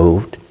been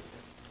removed.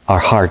 Our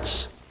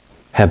hearts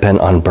have been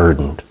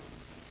unburdened.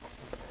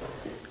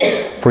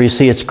 For you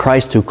see, it's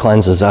Christ who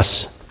cleanses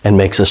us and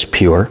makes us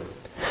pure.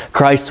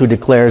 Christ who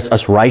declares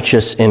us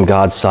righteous in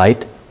God's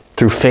sight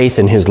through faith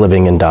in his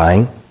living and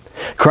dying.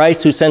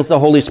 Christ who sends the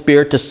Holy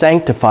Spirit to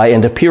sanctify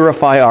and to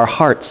purify our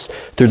hearts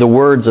through the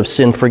words of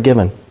sin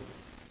forgiven.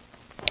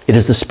 It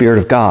is the Spirit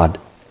of God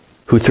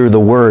who through the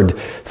Word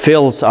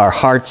fills our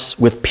hearts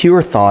with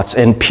pure thoughts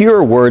and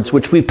pure words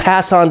which we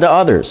pass on to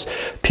others,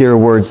 pure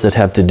words that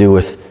have to do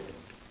with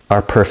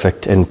our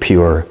perfect and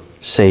pure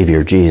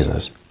Savior,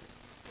 Jesus.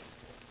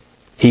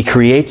 He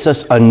creates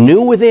us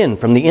anew within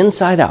from the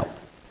inside out,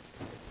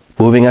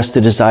 moving us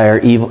to desire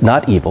evil,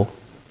 not evil,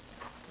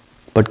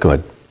 but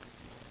good.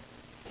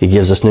 He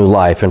gives us new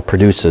life and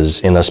produces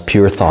in us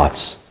pure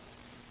thoughts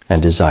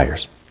and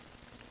desires.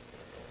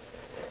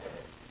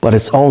 But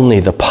it's only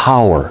the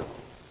power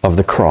of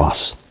the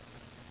cross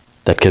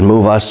that can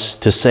move us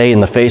to say in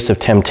the face of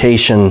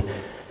temptation,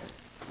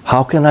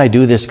 how can I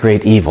do this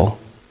great evil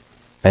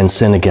and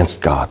sin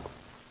against God?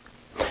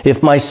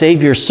 If my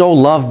Savior so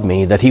loved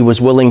me that he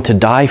was willing to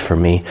die for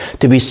me,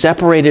 to be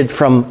separated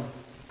from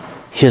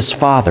his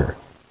Father,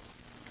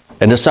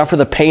 and to suffer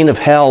the pain of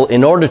hell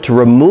in order to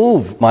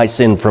remove my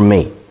sin from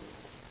me,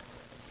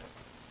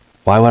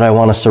 why would I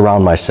want to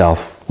surround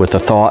myself with the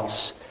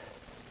thoughts,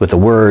 with the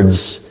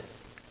words,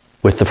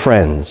 with the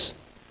friends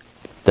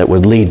that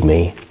would lead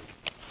me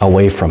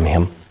away from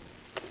him?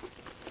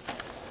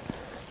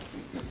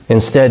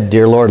 Instead,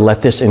 dear Lord,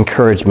 let this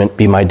encouragement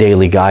be my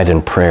daily guide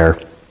and prayer.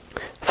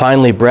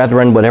 Finally,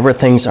 brethren, whatever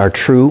things are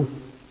true,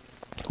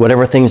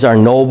 whatever things are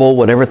noble,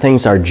 whatever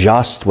things are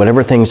just,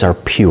 whatever things are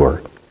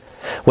pure,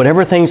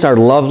 whatever things are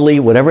lovely,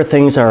 whatever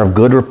things are of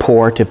good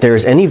report, if there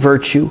is any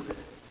virtue,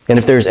 and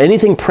if there is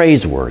anything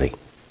praiseworthy,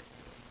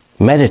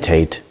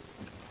 meditate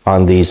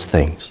on these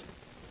things.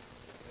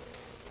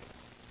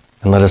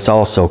 And let us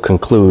also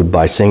conclude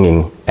by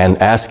singing and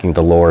asking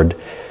the Lord,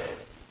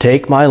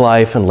 take my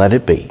life and let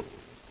it be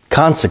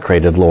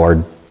consecrated,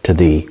 Lord, to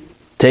thee.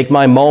 Take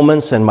my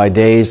moments and my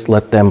days,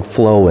 let them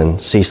flow in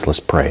ceaseless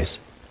praise.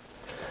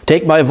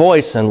 Take my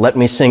voice and let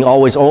me sing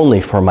always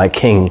only for my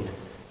King.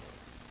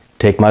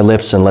 Take my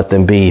lips and let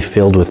them be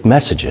filled with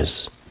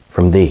messages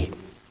from thee.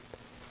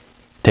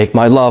 Take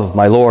my love,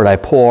 my Lord, I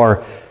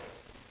pour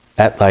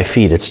at thy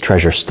feet its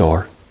treasure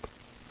store.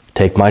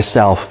 Take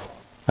myself,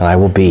 and I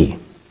will be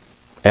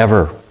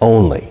ever,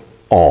 only,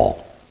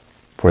 all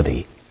for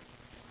thee.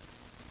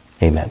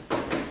 Amen.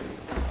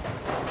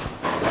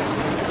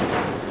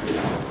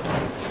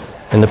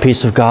 And the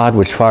peace of God,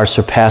 which far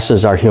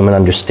surpasses our human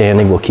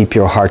understanding, will keep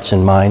your hearts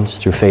and minds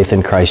through faith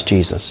in Christ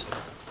Jesus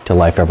to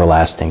life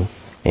everlasting.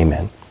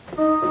 Amen.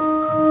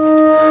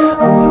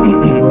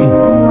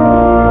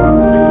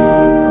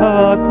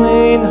 A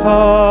clean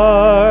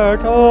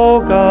heart,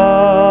 O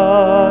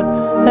God,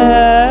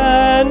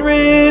 and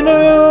renew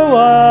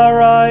a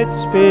right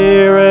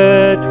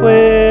spirit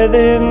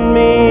within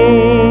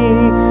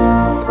me.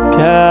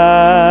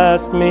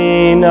 Cast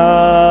me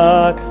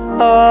not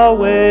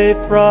away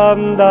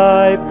from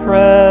thy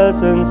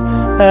presence,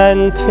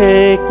 and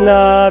take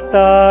not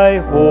thy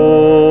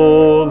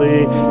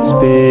Holy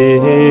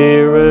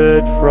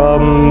Spirit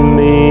from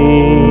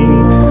me.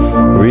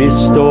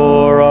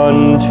 Restore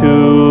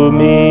unto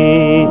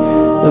me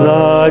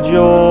the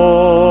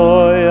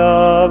joy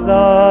of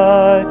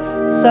thy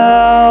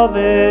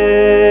salvation,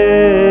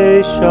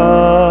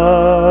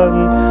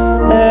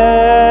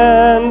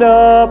 and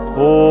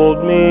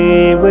uphold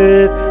me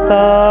with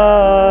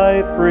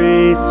thy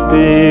free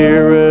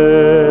Spirit.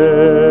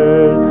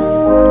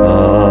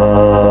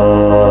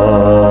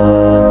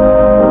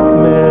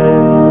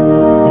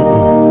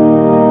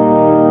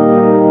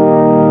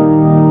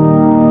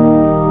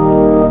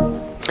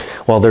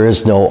 While there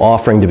is no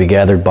offering to be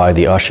gathered by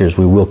the ushers,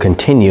 we will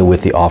continue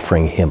with the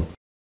offering hymn.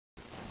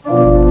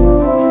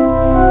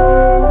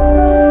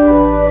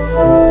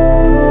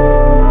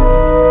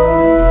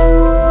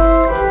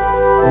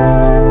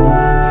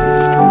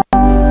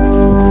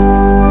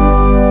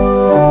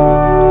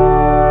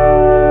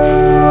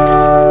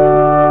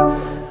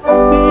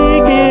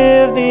 We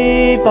give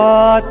thee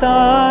but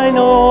thine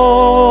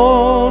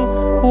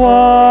own,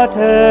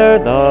 whate'er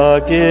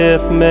the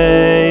gift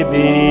may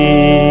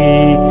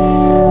be.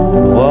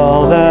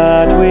 All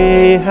that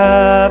we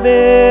have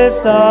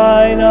is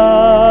thine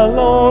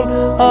alone,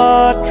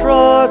 a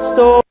trust,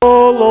 O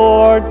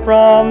Lord,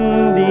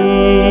 from thee.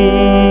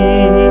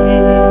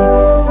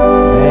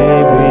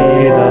 May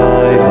we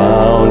thy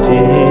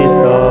bounties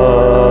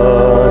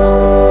thus,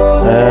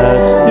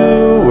 as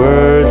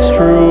stewards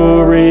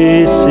true,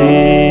 receive,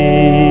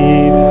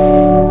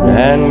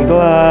 and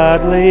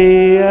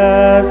gladly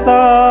as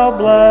thou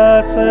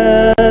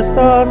blessest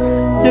us,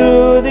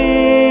 to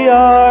thee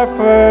our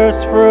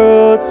first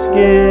fruits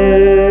give.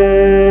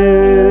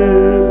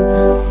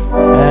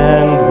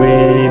 And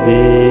we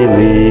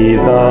believe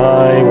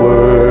thy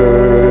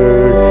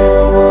word,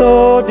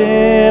 though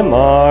dim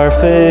our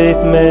faith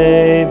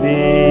may be.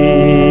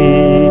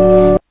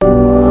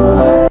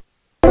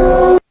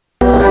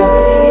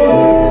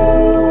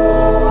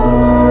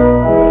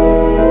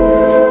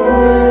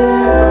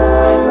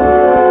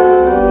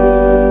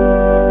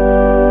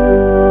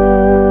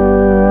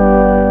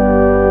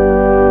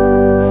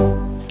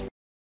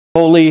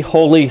 Holy,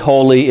 holy,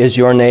 holy is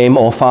your name,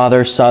 O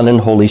Father, Son,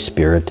 and Holy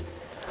Spirit.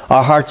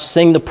 Our hearts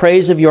sing the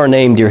praise of your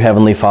name, dear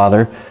Heavenly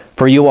Father,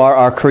 for you are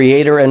our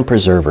Creator and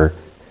Preserver.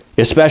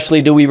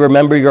 Especially do we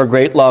remember your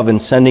great love in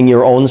sending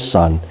your own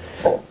Son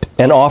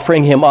and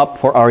offering him up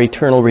for our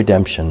eternal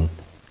redemption.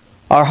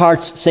 Our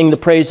hearts sing the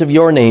praise of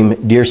your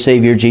name, dear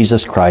Savior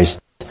Jesus Christ.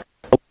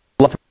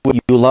 You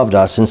loved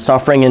us in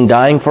suffering and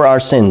dying for our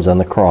sins on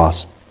the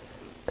cross.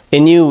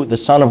 In you, the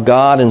Son of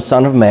God and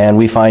Son of Man,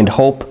 we find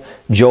hope,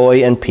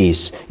 joy, and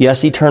peace,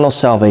 yes, eternal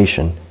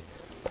salvation.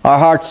 Our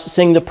hearts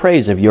sing the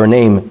praise of your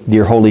name,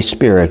 dear Holy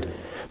Spirit,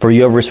 for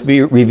you have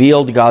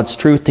revealed God's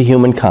truth to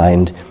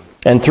humankind,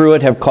 and through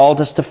it have called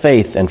us to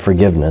faith and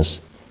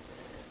forgiveness.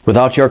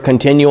 Without your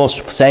continual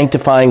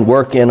sanctifying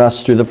work in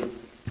us through the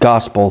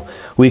gospel,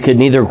 we could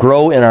neither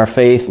grow in our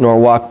faith nor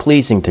walk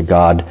pleasing to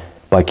God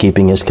by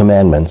keeping his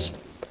commandments.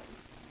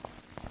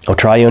 O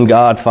triune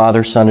God,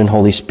 Father, Son, and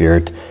Holy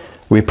Spirit,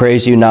 we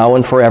praise you now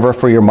and forever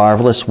for your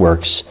marvelous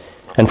works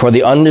and for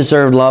the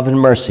undeserved love and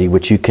mercy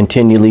which you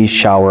continually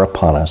shower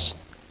upon us.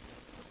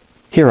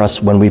 Hear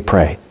us when we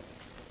pray.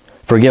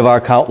 Forgive our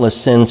countless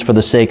sins for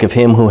the sake of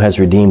him who has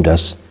redeemed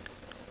us.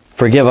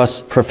 Forgive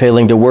us for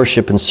failing to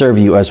worship and serve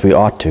you as we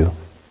ought to.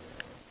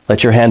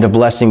 Let your hand of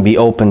blessing be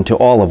open to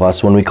all of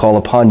us when we call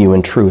upon you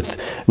in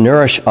truth.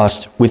 Nourish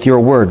us with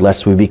your word,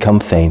 lest we become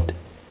faint.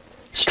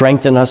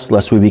 Strengthen us,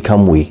 lest we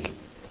become weak.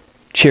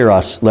 Cheer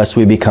us, lest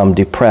we become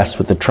depressed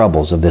with the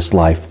troubles of this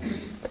life.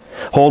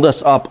 Hold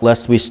us up,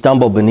 lest we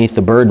stumble beneath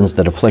the burdens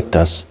that afflict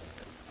us.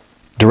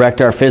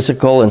 Direct our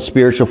physical and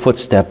spiritual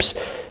footsteps,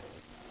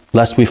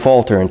 lest we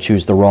falter and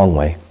choose the wrong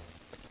way.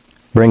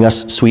 Bring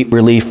us sweet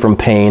relief from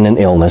pain and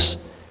illness.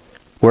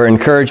 Where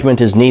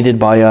encouragement is needed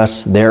by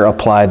us, there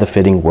apply the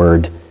fitting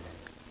word.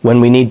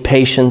 When we need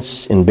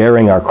patience in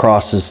bearing our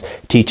crosses,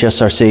 teach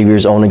us our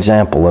Savior's own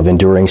example of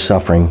enduring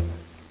suffering.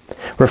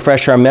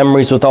 Refresh our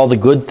memories with all the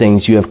good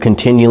things you have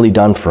continually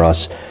done for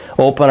us.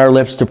 Open our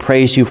lips to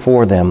praise you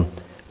for them.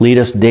 Lead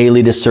us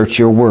daily to search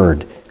your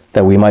word,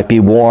 that we might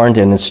be warned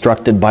and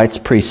instructed by its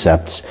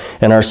precepts,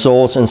 and our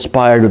souls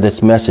inspired with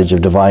its message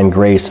of divine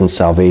grace and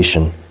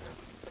salvation.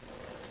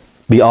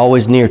 Be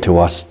always near to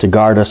us to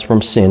guard us from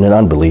sin and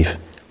unbelief,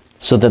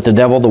 so that the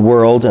devil, the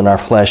world, and our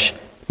flesh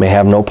may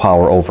have no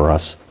power over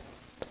us.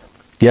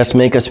 Yes,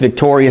 make us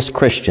victorious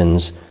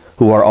Christians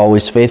who are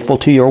always faithful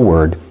to your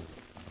word,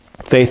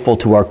 faithful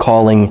to our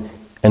calling,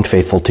 and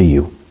faithful to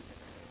you.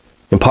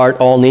 Impart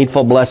all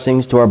needful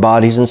blessings to our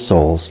bodies and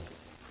souls,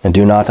 and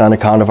do not, on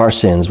account of our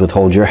sins,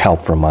 withhold your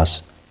help from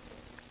us.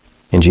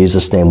 In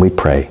Jesus' name we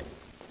pray.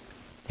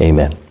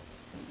 Amen.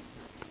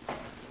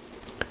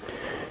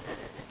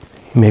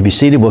 You may be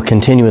seated. We'll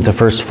continue with the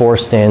first four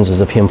stanzas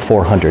of hymn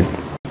 400.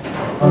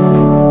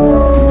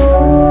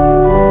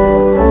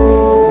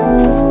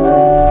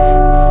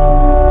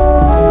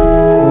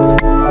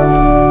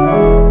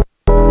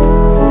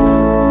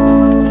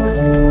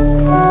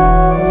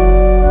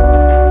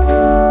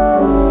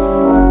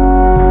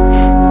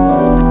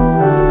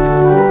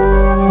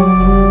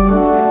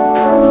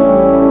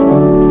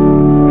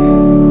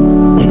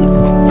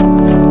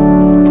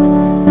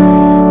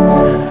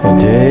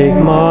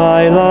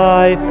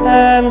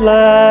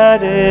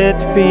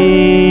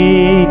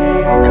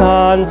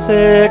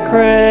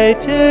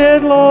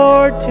 Consecrated,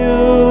 Lord,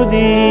 to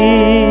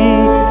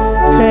Thee.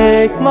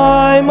 Take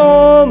my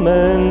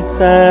moments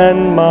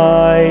and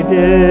my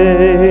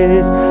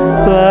days,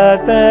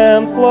 let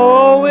them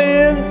flow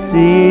in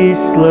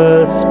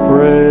ceaseless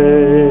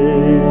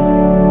praise.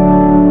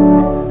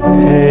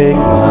 Take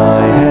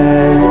my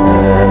hands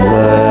and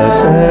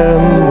let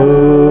them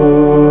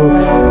move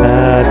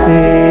at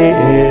the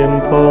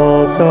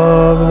impulse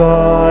of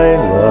Thy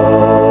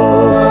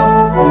love.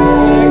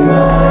 Take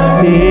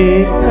my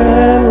feet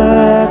and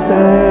let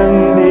them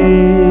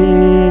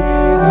be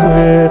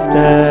swift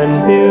and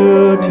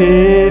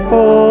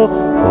beautiful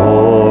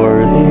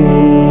for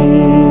Thee.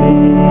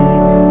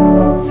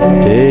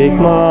 Take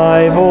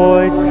my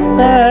voice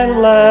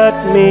and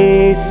let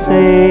me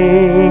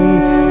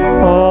sing,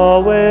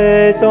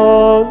 always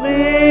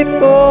only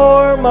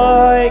for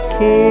my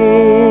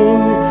King.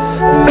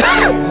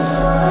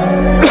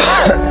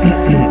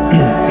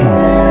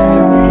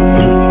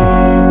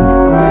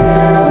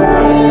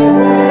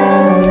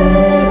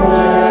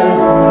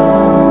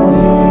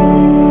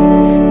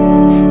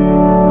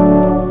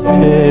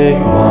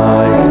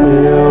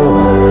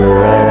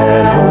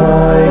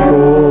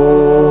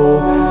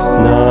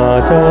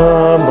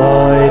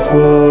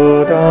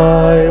 Would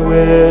I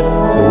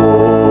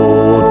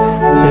withhold?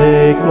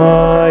 Take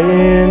my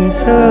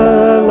intellect.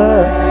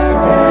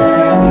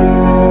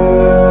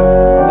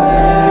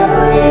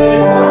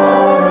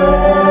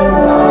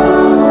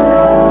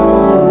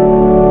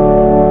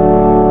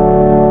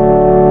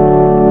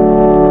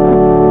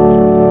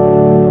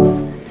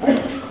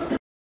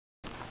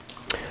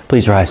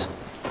 Please rise.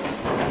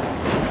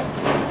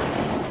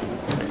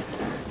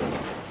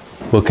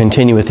 We'll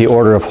continue with the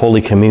order of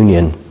Holy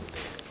Communion.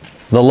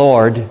 The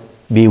Lord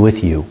be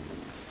with you.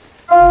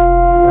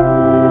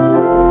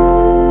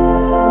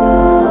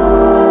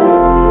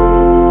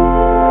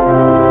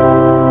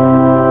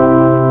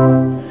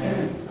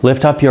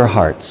 Lift up your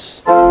hearts.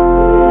 Lift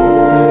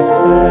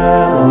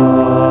them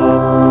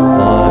up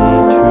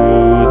unto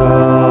the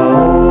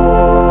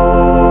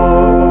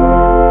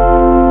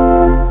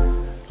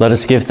Lord. Let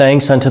us give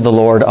thanks unto the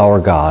Lord our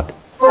God.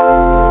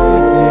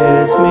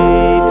 It is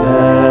meet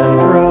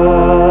and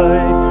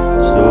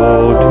right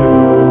so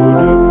to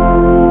do.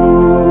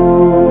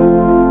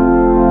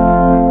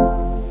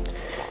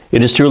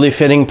 It is truly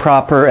fitting,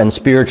 proper, and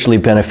spiritually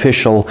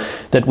beneficial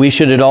that we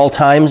should at all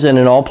times and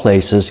in all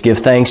places give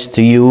thanks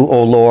to you,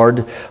 O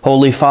Lord,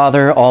 Holy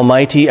Father,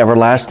 Almighty,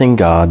 everlasting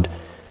God.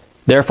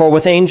 Therefore,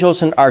 with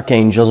angels and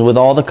archangels, with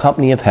all the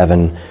company of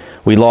heaven,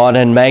 we laud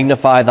and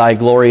magnify thy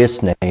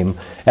glorious name,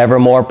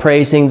 evermore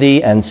praising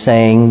thee and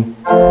saying,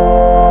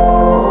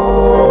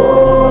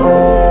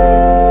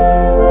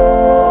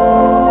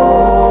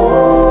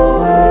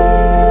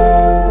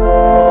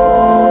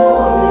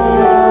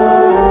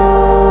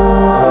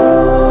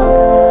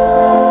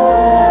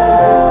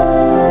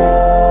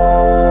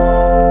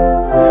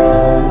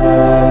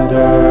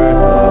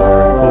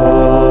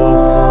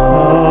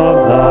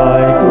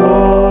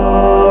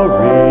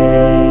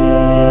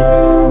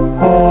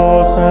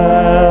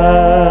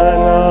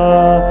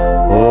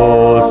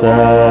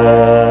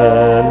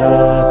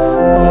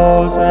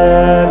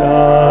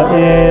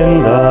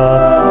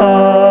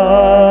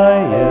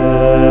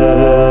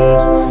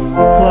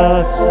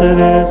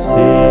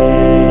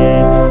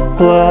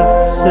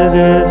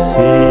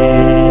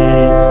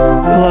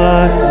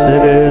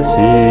 Blessed is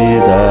he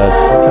that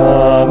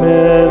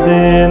cometh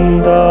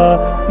in the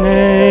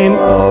name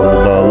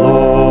of the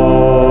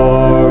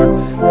Lord.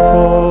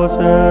 Hosanna,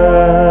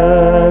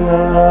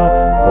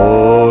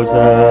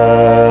 Hosanna,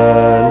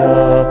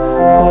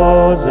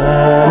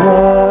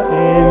 Hosanna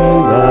in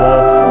the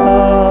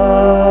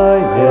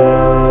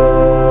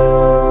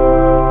highest.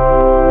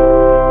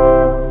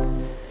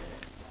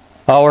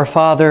 Our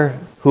Father,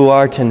 who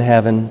art in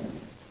heaven,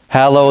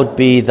 hallowed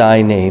be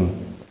thy name.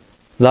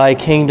 Thy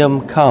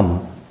kingdom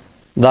come,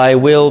 thy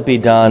will be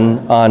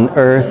done on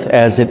earth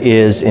as it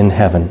is in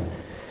heaven.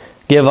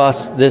 Give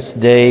us this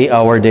day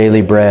our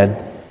daily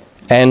bread,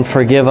 and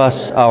forgive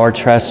us our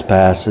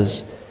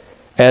trespasses,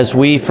 as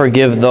we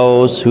forgive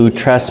those who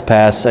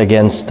trespass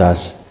against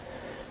us.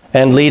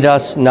 And lead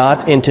us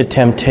not into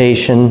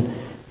temptation,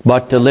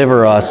 but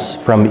deliver us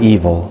from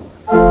evil.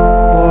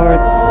 For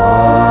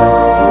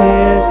thine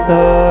is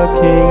the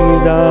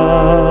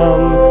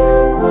kingdom,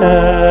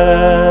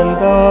 and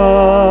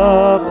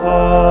the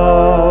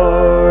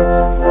power,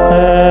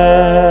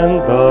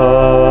 and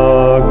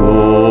the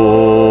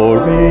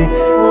glory,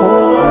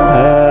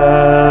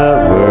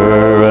 forever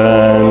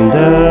and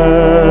ever.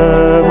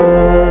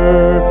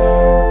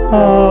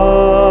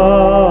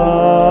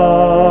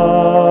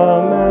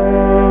 Amen.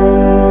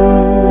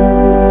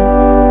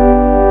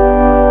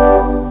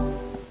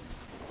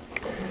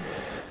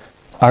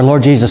 Our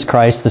Lord Jesus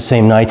Christ, the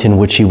same night in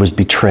which he was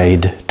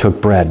betrayed,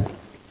 took bread.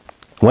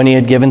 When he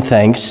had given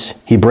thanks,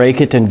 he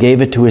brake it and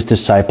gave it to his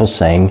disciples,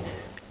 saying,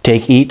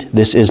 Take, eat,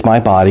 this is my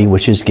body,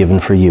 which is given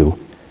for you.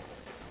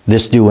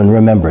 This do in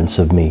remembrance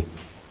of me.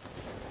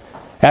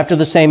 After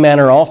the same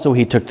manner also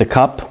he took the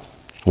cup,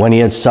 when he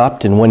had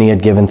supped and when he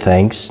had given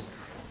thanks.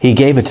 He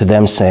gave it to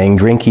them, saying,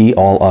 Drink ye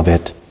all of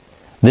it.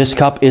 This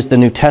cup is the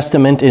New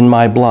Testament in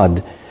my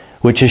blood,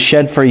 which is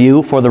shed for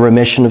you for the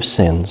remission of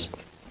sins.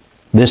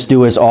 This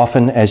do as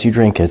often as you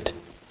drink it,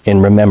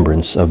 in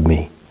remembrance of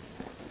me.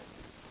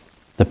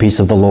 The peace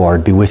of the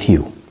Lord be with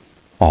you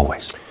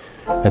always.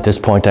 At this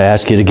point, I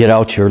ask you to get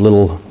out your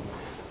little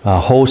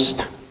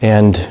host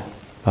and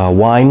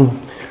wine.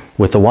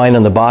 With the wine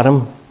on the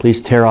bottom, please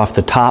tear off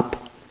the top,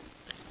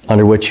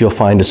 under which you'll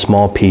find a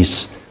small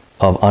piece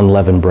of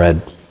unleavened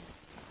bread.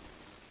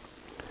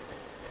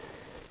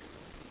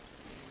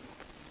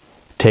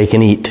 Take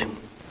and eat.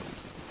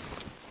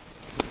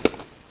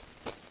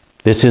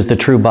 This is the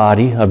true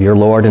body of your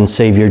Lord and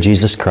Savior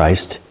Jesus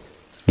Christ,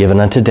 given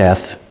unto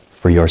death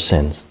for your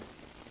sins.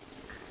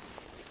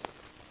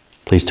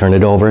 Please turn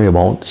it over, it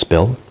won't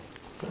spill.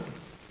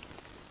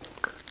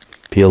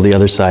 Peel the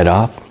other side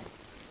off.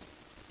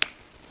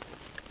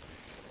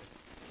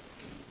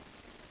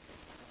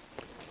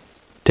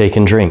 Take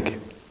and drink.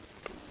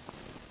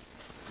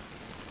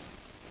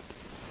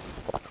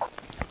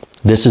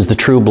 This is the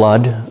true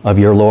blood of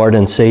your Lord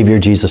and Savior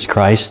Jesus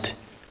Christ,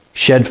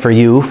 shed for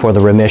you for the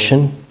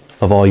remission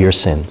of all your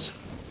sins.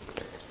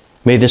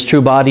 May this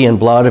true body and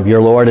blood of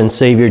your Lord and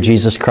Savior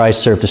Jesus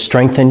Christ serve to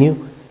strengthen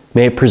you.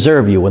 May it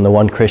preserve you in the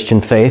one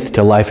Christian faith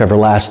till life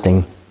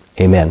everlasting.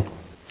 Amen.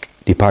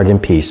 Depart in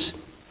peace.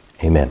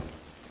 Amen.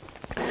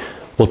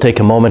 We'll take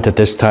a moment at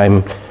this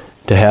time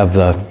to have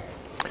the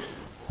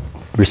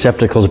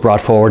receptacles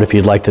brought forward. If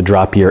you'd like to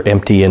drop your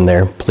empty in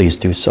there, please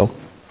do so.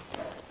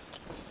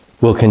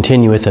 We'll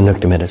continue with the Nunc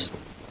Dimittis.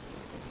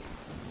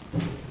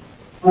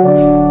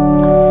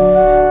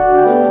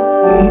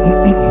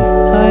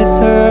 Thy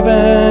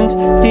servant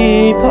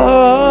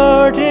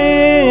depart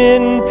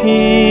in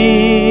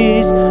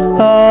peace,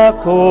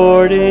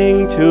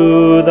 according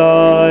to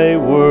thy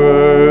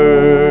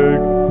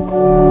word.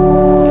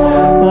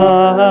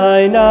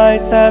 Thine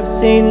eyes have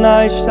seen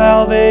thy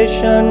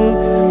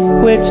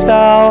salvation, which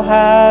thou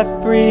hast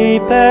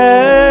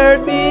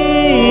prepared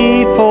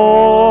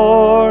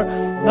before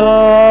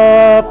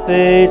the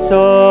face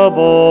of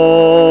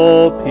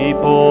all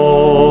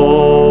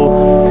people,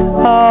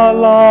 a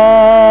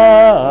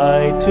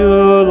light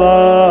to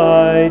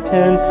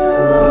lighten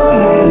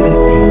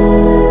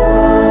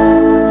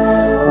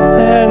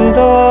and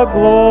the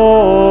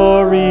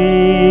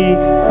glory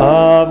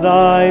of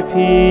thy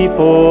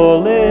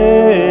people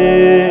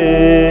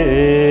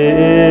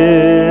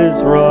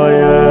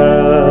Israel.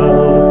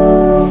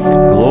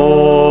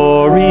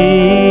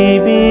 Glory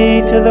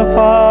be to the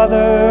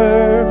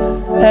Father,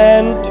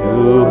 and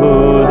to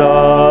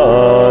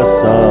the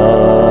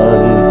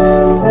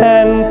Son,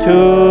 and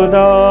to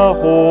the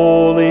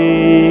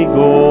Holy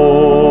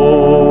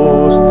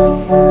Ghost,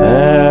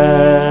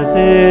 as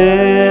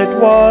it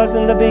was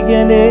in the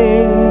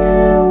beginning,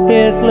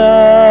 is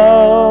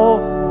now,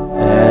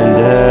 and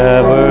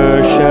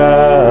ever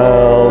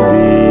shall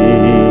be,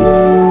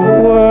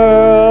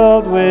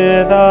 world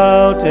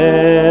without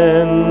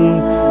end.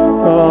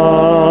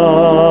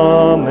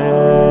 Amen.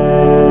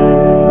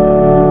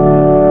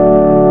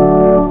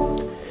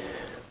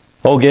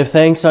 Oh, give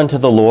thanks unto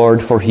the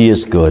Lord, for he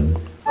is good.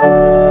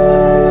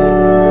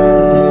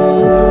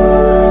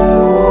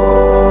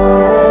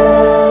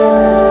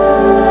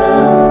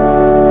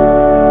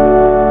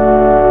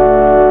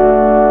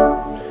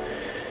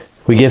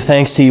 We give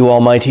thanks to you,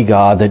 Almighty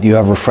God, that you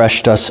have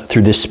refreshed us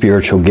through this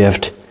spiritual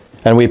gift.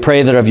 And we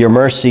pray that of your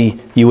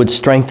mercy you would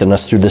strengthen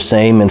us through the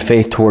same in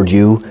faith toward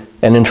you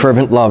and in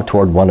fervent love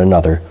toward one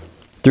another.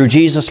 Through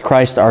Jesus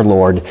Christ our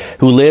Lord,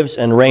 who lives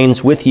and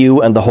reigns with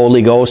you and the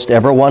Holy Ghost,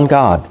 ever one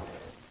God,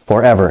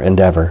 forever and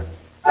ever.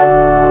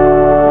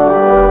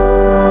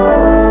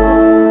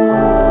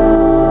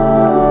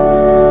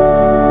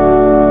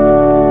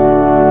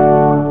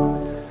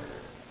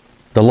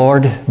 The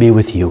Lord be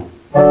with you.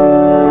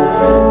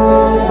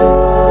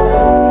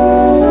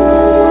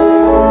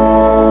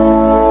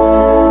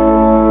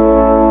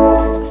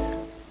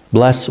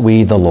 Bless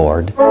we the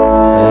Lord.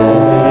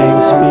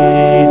 Thanks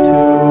be to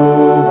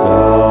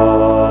God.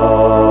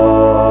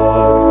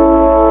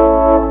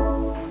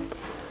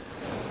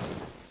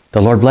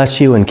 The Lord bless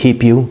you and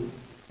keep you.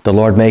 The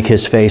Lord make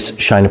his face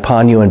shine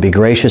upon you and be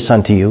gracious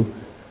unto you.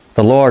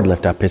 The Lord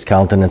lift up his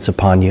countenance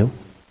upon you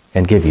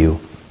and give you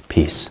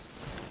peace.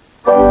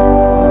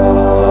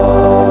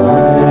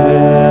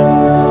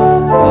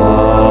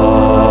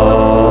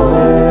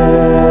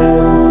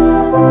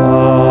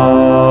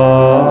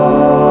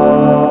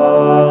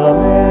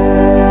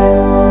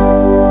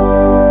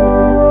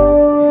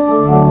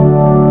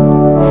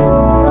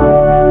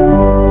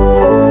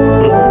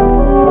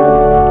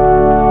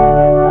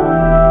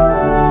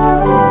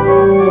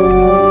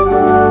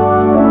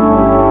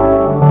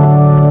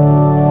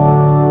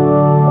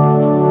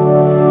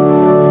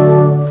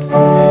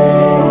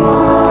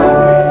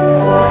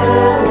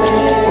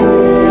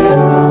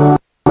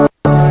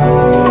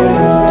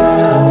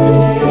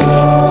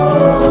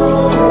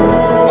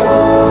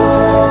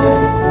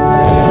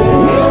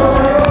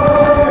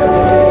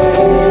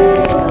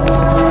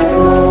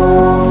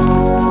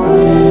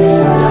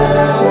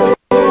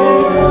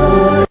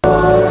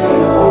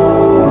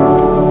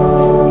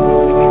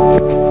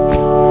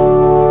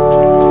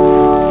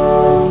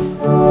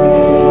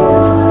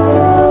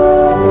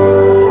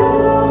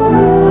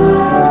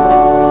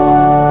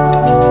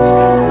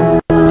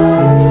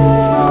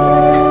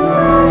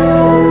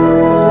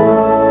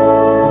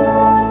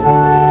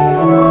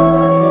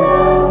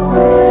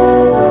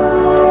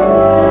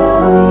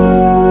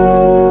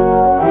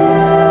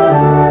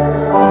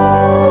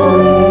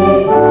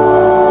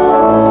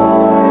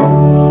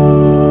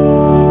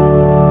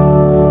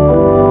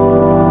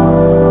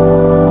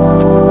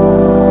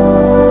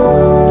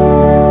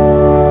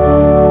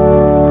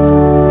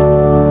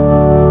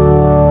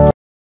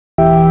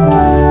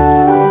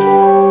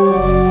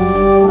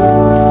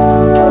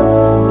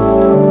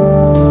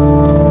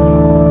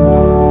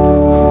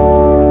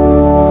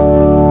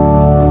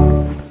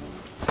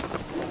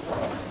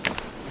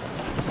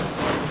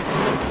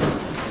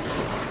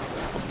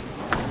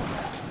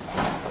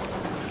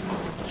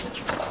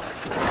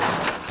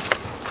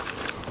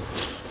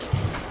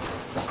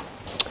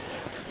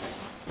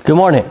 Good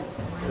morning.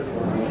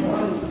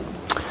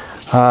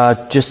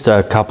 Just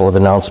a couple of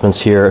announcements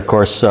here. Of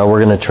course,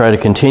 we're going to try to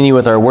continue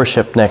with our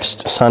worship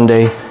next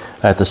Sunday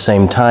at the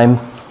same time.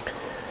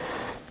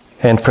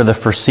 And for the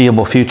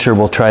foreseeable future,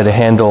 we'll try to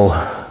handle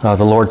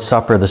the Lord's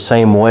Supper the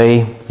same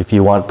way. If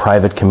you want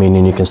private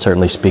communion, you can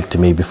certainly speak to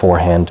me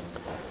beforehand.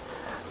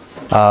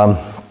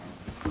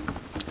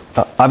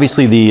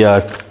 Obviously,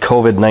 the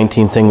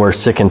COVID-19 thing, we're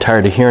sick and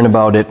tired of hearing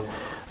about it.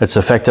 It's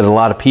affected a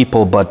lot of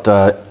people, but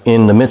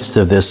in the midst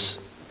of this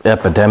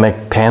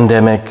epidemic,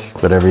 pandemic,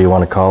 whatever you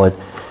want to call it,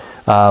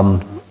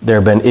 there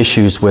have been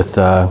issues with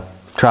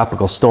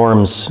tropical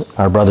storms,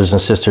 our brothers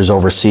and sisters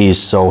overseas.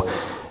 So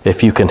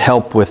if you can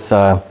help with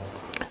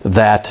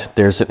that,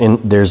 there's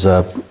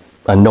a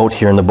note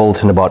here in the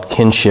bulletin about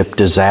kinship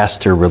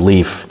disaster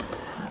relief.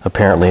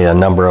 Apparently a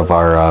number of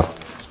our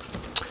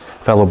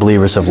fellow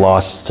believers have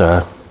lost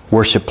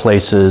worship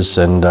places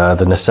and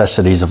the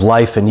necessities of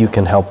life, and you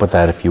can help with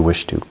that if you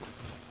wish to.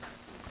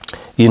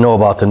 You know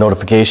about the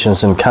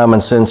notifications and common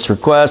sense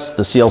requests.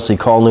 The CLC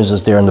call news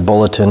is there in the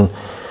bulletin.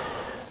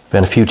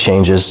 Been a few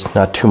changes,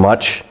 not too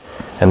much.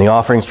 And the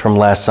offerings from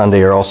last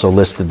Sunday are also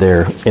listed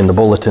there in the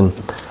bulletin.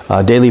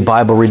 Daily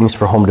Bible readings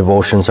for home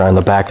devotions are in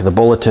the back of the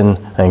bulletin.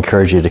 I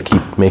encourage you to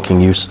keep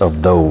making use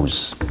of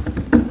those.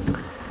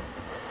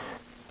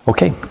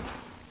 Okay.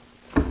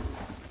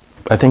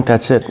 I think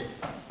that's it.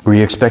 Were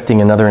you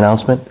expecting another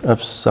announcement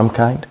of some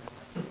kind?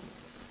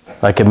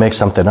 I could make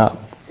something up.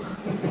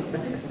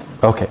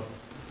 Okay.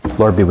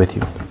 Lord be with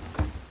you.